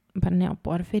Balkanu, bar ne o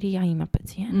porfiriji, a ima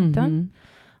pacijenata.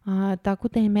 Tako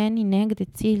da je meni negde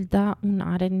cilj da u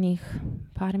narednih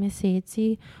par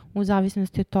mjeseci, u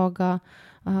zavisnosti od toga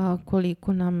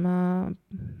koliko nam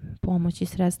pomoć i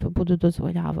sredstva budu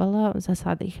dozvoljavala, za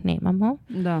sada ih nemamo.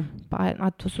 A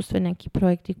to su sve neki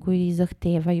projekti koji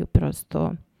zahtevaju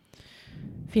prosto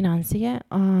financije.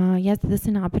 Jeste da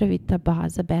se napravi ta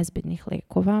baza bezbednih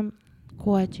lekova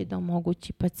koja će da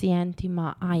omogući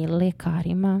pacijentima, a i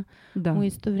lekarima u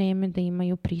isto vrijeme da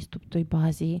imaju pristup toj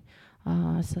bazi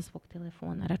sa svog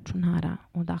telefona, računara,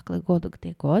 odakle god,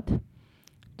 gde god.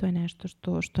 To je nešto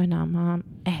što je nama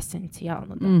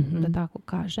esencijalno, da tako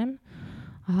kažem.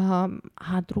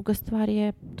 A druga stvar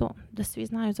je to da svi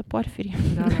znaju za porfiriju.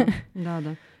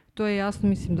 Da. To je jasno,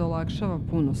 mislim da olakšava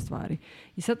puno stvari.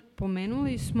 I sad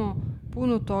pomenuli smo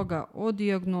puno toga o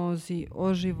dijagnozi,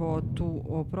 o životu,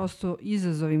 o prosto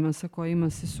izazovima sa kojima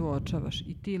se suočavaš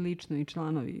i ti lično i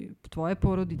članovi tvoje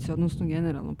porodice, odnosno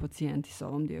generalno pacijenti sa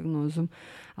ovom dijagnozom.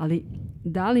 Ali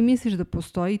da li misliš da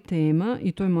postoji tema,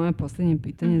 i to je moje posljednje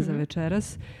pitanje za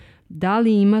večeras, da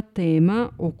li ima tema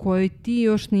o kojoj ti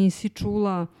još nisi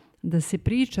čula da se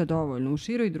priča dovoljno u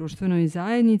široj društvenoj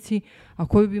zajednici, a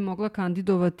koju bi mogla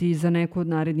kandidovati za neku od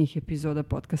narednih epizoda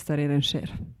podcasta Share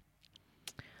Share?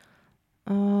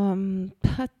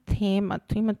 Ta tema,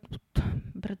 tu ima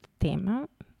brdo tema,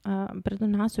 brdo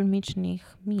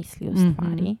nasumičnih misli u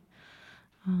stvari.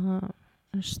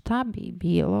 Šta bi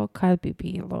bilo, kad bi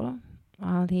bilo,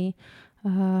 ali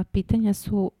pitanja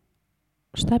su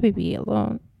šta bi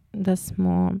bilo da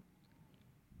smo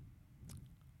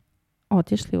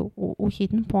otišli u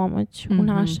hitnu pomoć u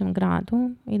našem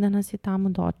gradu i da nas je tamo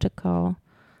dočekao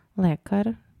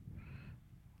lekar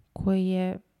koji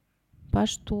je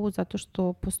baš tu zato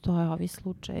što postoje ovi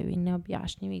slučajevi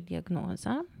neobjašnjivih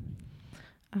dijagnoza.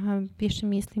 Više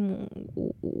mislim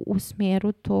u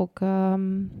smjeru tog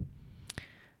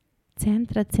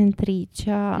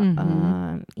centrića,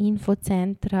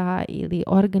 infocentra ili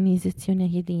organizacione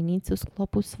jedinice u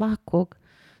sklopu svakog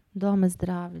doma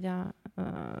zdravlja,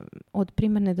 od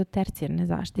primarne do tercijarne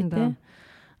zaštite,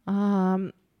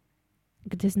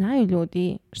 gdje znaju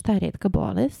ljudi šta je retka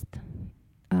bolest.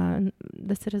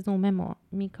 Da se razumemo,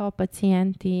 mi kao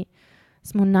pacijenti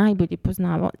smo najbolji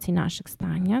poznavaoci našeg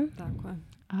stanja. Tako je.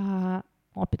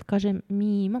 Opet kažem,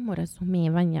 mi imamo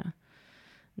razumevanja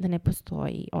da ne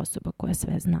postoji osoba koja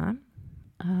sve zna.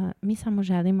 Mi samo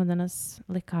želimo da nas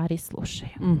lekari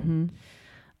slušaju.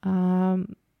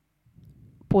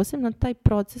 Posebno taj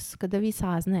proces kada vi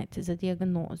saznajete za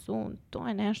dijagnozu, to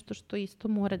je nešto što isto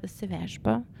mora da se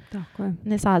vežba. Tako je.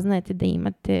 Ne saznajete da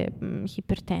imate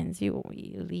hipertenziju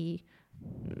ili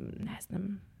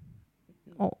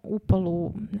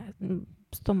upalu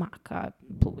stomaka,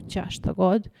 pluća, šta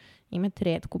god. Imate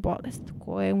retku bolest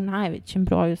koja je u najvećem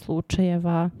broju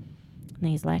slučajeva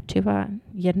neizlečiva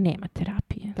jer nema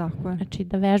terapije. Tako je. Znači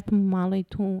da vežbamo malo i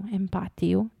tu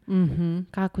empatiju,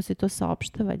 kako se to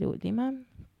saopštava ljudima.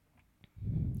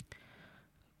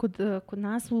 Kod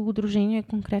nas u udruženju je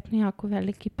konkretno jako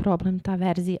veliki problem ta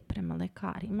verzija prema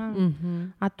lekarima,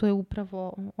 a to je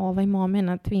upravo ovaj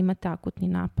moment, vi imate akutni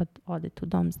napad, odete u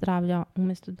dom zdravlja,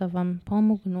 umjesto da vam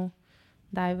pomognu,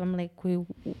 daju vam lek koji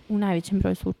u najvećem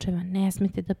broju slučajeva ne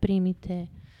smete da primite,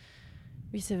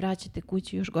 vi se vraćate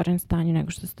kući u još gorem stanju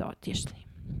nego što ste otišli.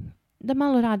 Da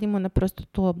malo radimo na prosto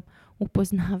tom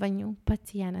upoznavanju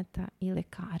pacijenata i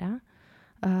lekara.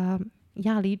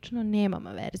 Ja lično nemam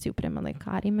averziju prema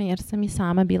lekarima jer sam i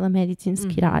sama bila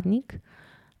medicinski radnik,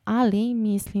 ali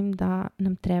mislim da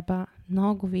nam treba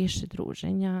mnogo više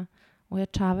druženja,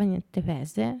 ojačavanje te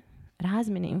veze,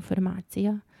 razmjene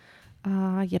informacija,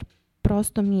 jer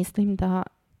prosto mislim da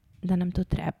nam to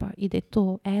treba i da je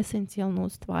to esencijalno u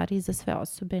stvari za sve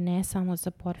osobe, ne samo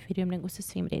za porfirijom, nego sa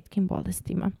svim retkim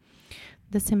bolestima.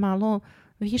 Da se malo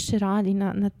više radi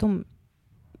na tom,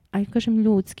 ajde kažem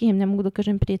ljudskim, ne mogu da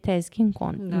kažem prijateljskim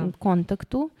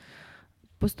kontaktu.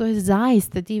 Postoje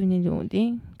zaista divni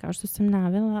ljudi, kao što sam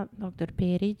navela, dr.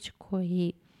 Perić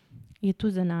koji je tu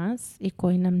za nas i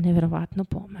koji nam nevjerovatno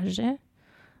pomaže,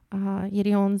 jer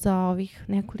je on za ovih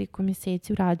nekoliko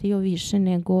mjeseci uradio više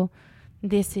nego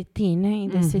desetine i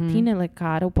desetine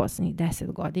lekara u posljednjih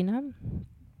 10 godina.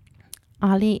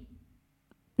 Ali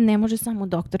ne može samo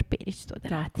dr. Perić to da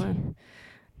radi.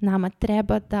 Nama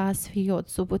treba da svi od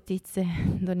Subotice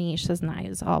do Niša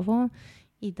znaju za ovo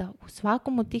i da u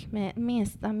svakom od tih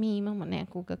mjesta mi imamo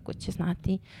nekoga ko će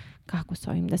znati kako s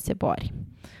ovim da se bori.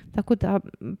 Tako da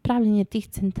pravljenje tih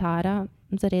centara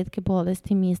za retke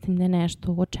bolesti mislim da je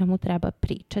nešto o čemu treba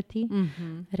pričati,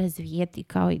 razvijeti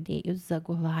kao ideju,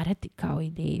 zagovarati kao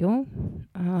ideju.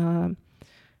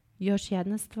 Još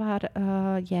jedna stvar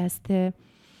jeste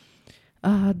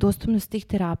dostupnost tih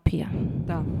terapija.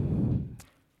 Da.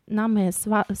 Nama je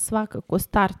svakako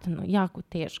startano jako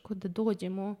teško da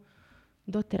dođemo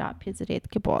do terapije za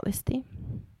retke bolesti.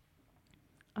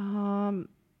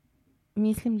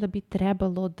 Mislim da bi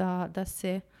trebalo da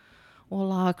se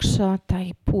olakša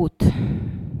taj put.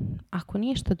 Ako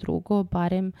ništa drugo,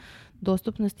 barem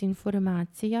dostupnost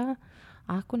informacija,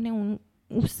 ako ne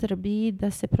u Srbiji,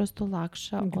 da se prosto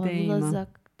olakša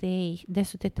odlazak gde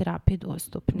su te terapije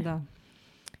dostupne. Da.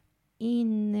 I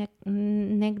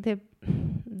negde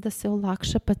da se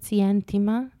olakša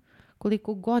pacijentima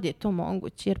koliko god je to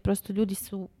moguće, jer prosto ljudi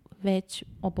su već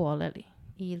oboleli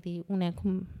ili u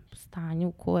nekom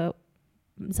stanju koje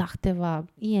zahteva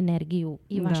i energiju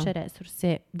i vaše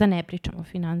resurse, da ne pričamo o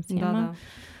financijama,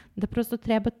 da prosto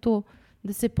treba to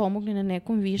da se pomogne na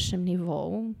nekom višem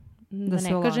nivou, da ne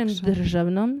kažem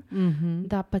državnom,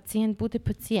 da pacijent bude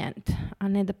pacijent, a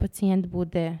ne da pacijent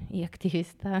bude i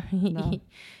aktivista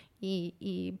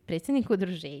i predsjednik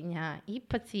udruženja i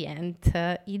pacijent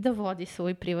i da vodi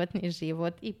svoj privatni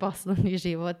život i poslovni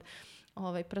život.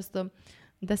 Prosto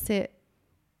da se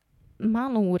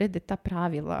malo urede ta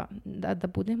pravila, da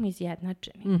budemo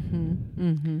izjednačeni.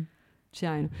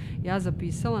 Sjajno. Ja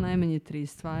zapisala najmanje 3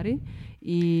 stvari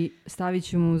i stavit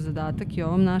ćemo u zadatak i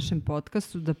ovom našem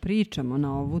podcastu da pričamo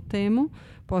na ovu temu.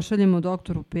 Pošaljemo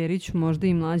doktoru Periću, možda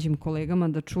i mlađim kolegama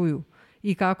da čuju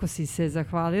i kako si se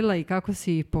zahvalila i kako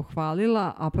si ih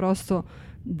pohvalila, a prosto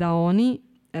da oni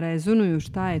rezonuju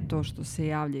šta je to što se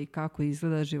javlja i kako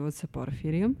izgleda život sa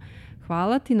porfirijom.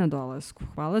 Hvala ti na dolasku,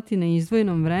 hvala ti na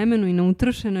izdvojenom vremenu i na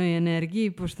utrošenoj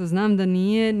energiji, pošto znam da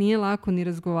nije lako ni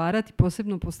razgovarati,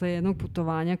 posebno posle jednog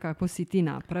putovanja kako si ti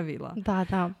napravila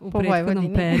u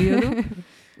prethodnom periodu.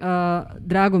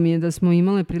 Drago mi je da smo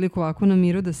imale priliku ovako na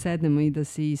miru da sednemo i da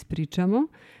se ispričamo.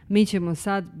 Mi ćemo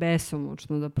sad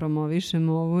besomučno da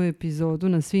promovišemo ovu epizodu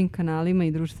na svim kanalima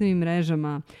i društvenim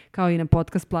mrežama, kao i na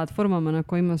podcast platformama na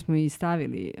kojima smo i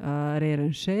stavili Rare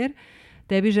and Share.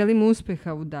 Tebi želim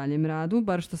uspeha u daljem radu,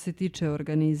 bar što se tiče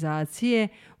organizacije,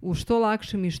 u što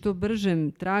lakšem i što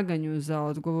bržem traganju za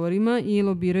odgovorima i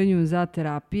lobiranju za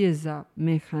terapije, za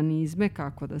mehanizme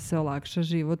kako da se olakša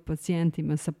život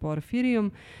pacijentima sa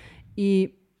porfirijom i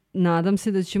nadam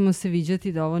se da ćemo se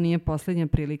viđati, da ovo nije posljednja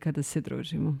prilika da se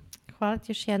družimo. Hvala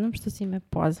ti još jednom što si me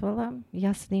pozvala.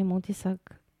 Ja sad imam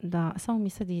utisak da samo mi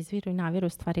sad izviru i naviru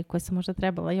stvari koje sam možda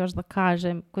trebala još da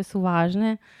kažem, koje su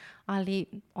važne, ali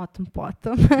o tom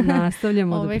potom.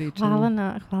 Nastavljamo da pričamo.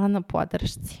 Hvala na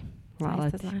podršci.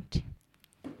 Hvala ti. Znači.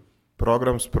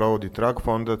 Program sprovodi Trag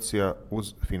fondacija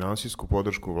uz finansijsku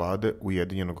podršku vlade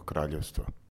Ujedinjenog kraljevstva.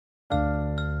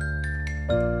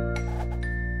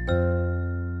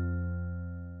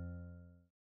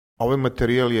 Ovaj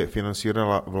materijal je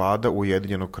finansirala vlada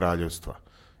Ujedinjenog kraljevstva.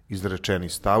 Izrečeni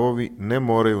stavovi ne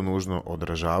moraju nužno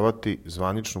odražavati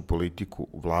zvaničnu politiku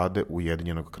vlade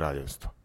Ujedinjenog kraljevstva.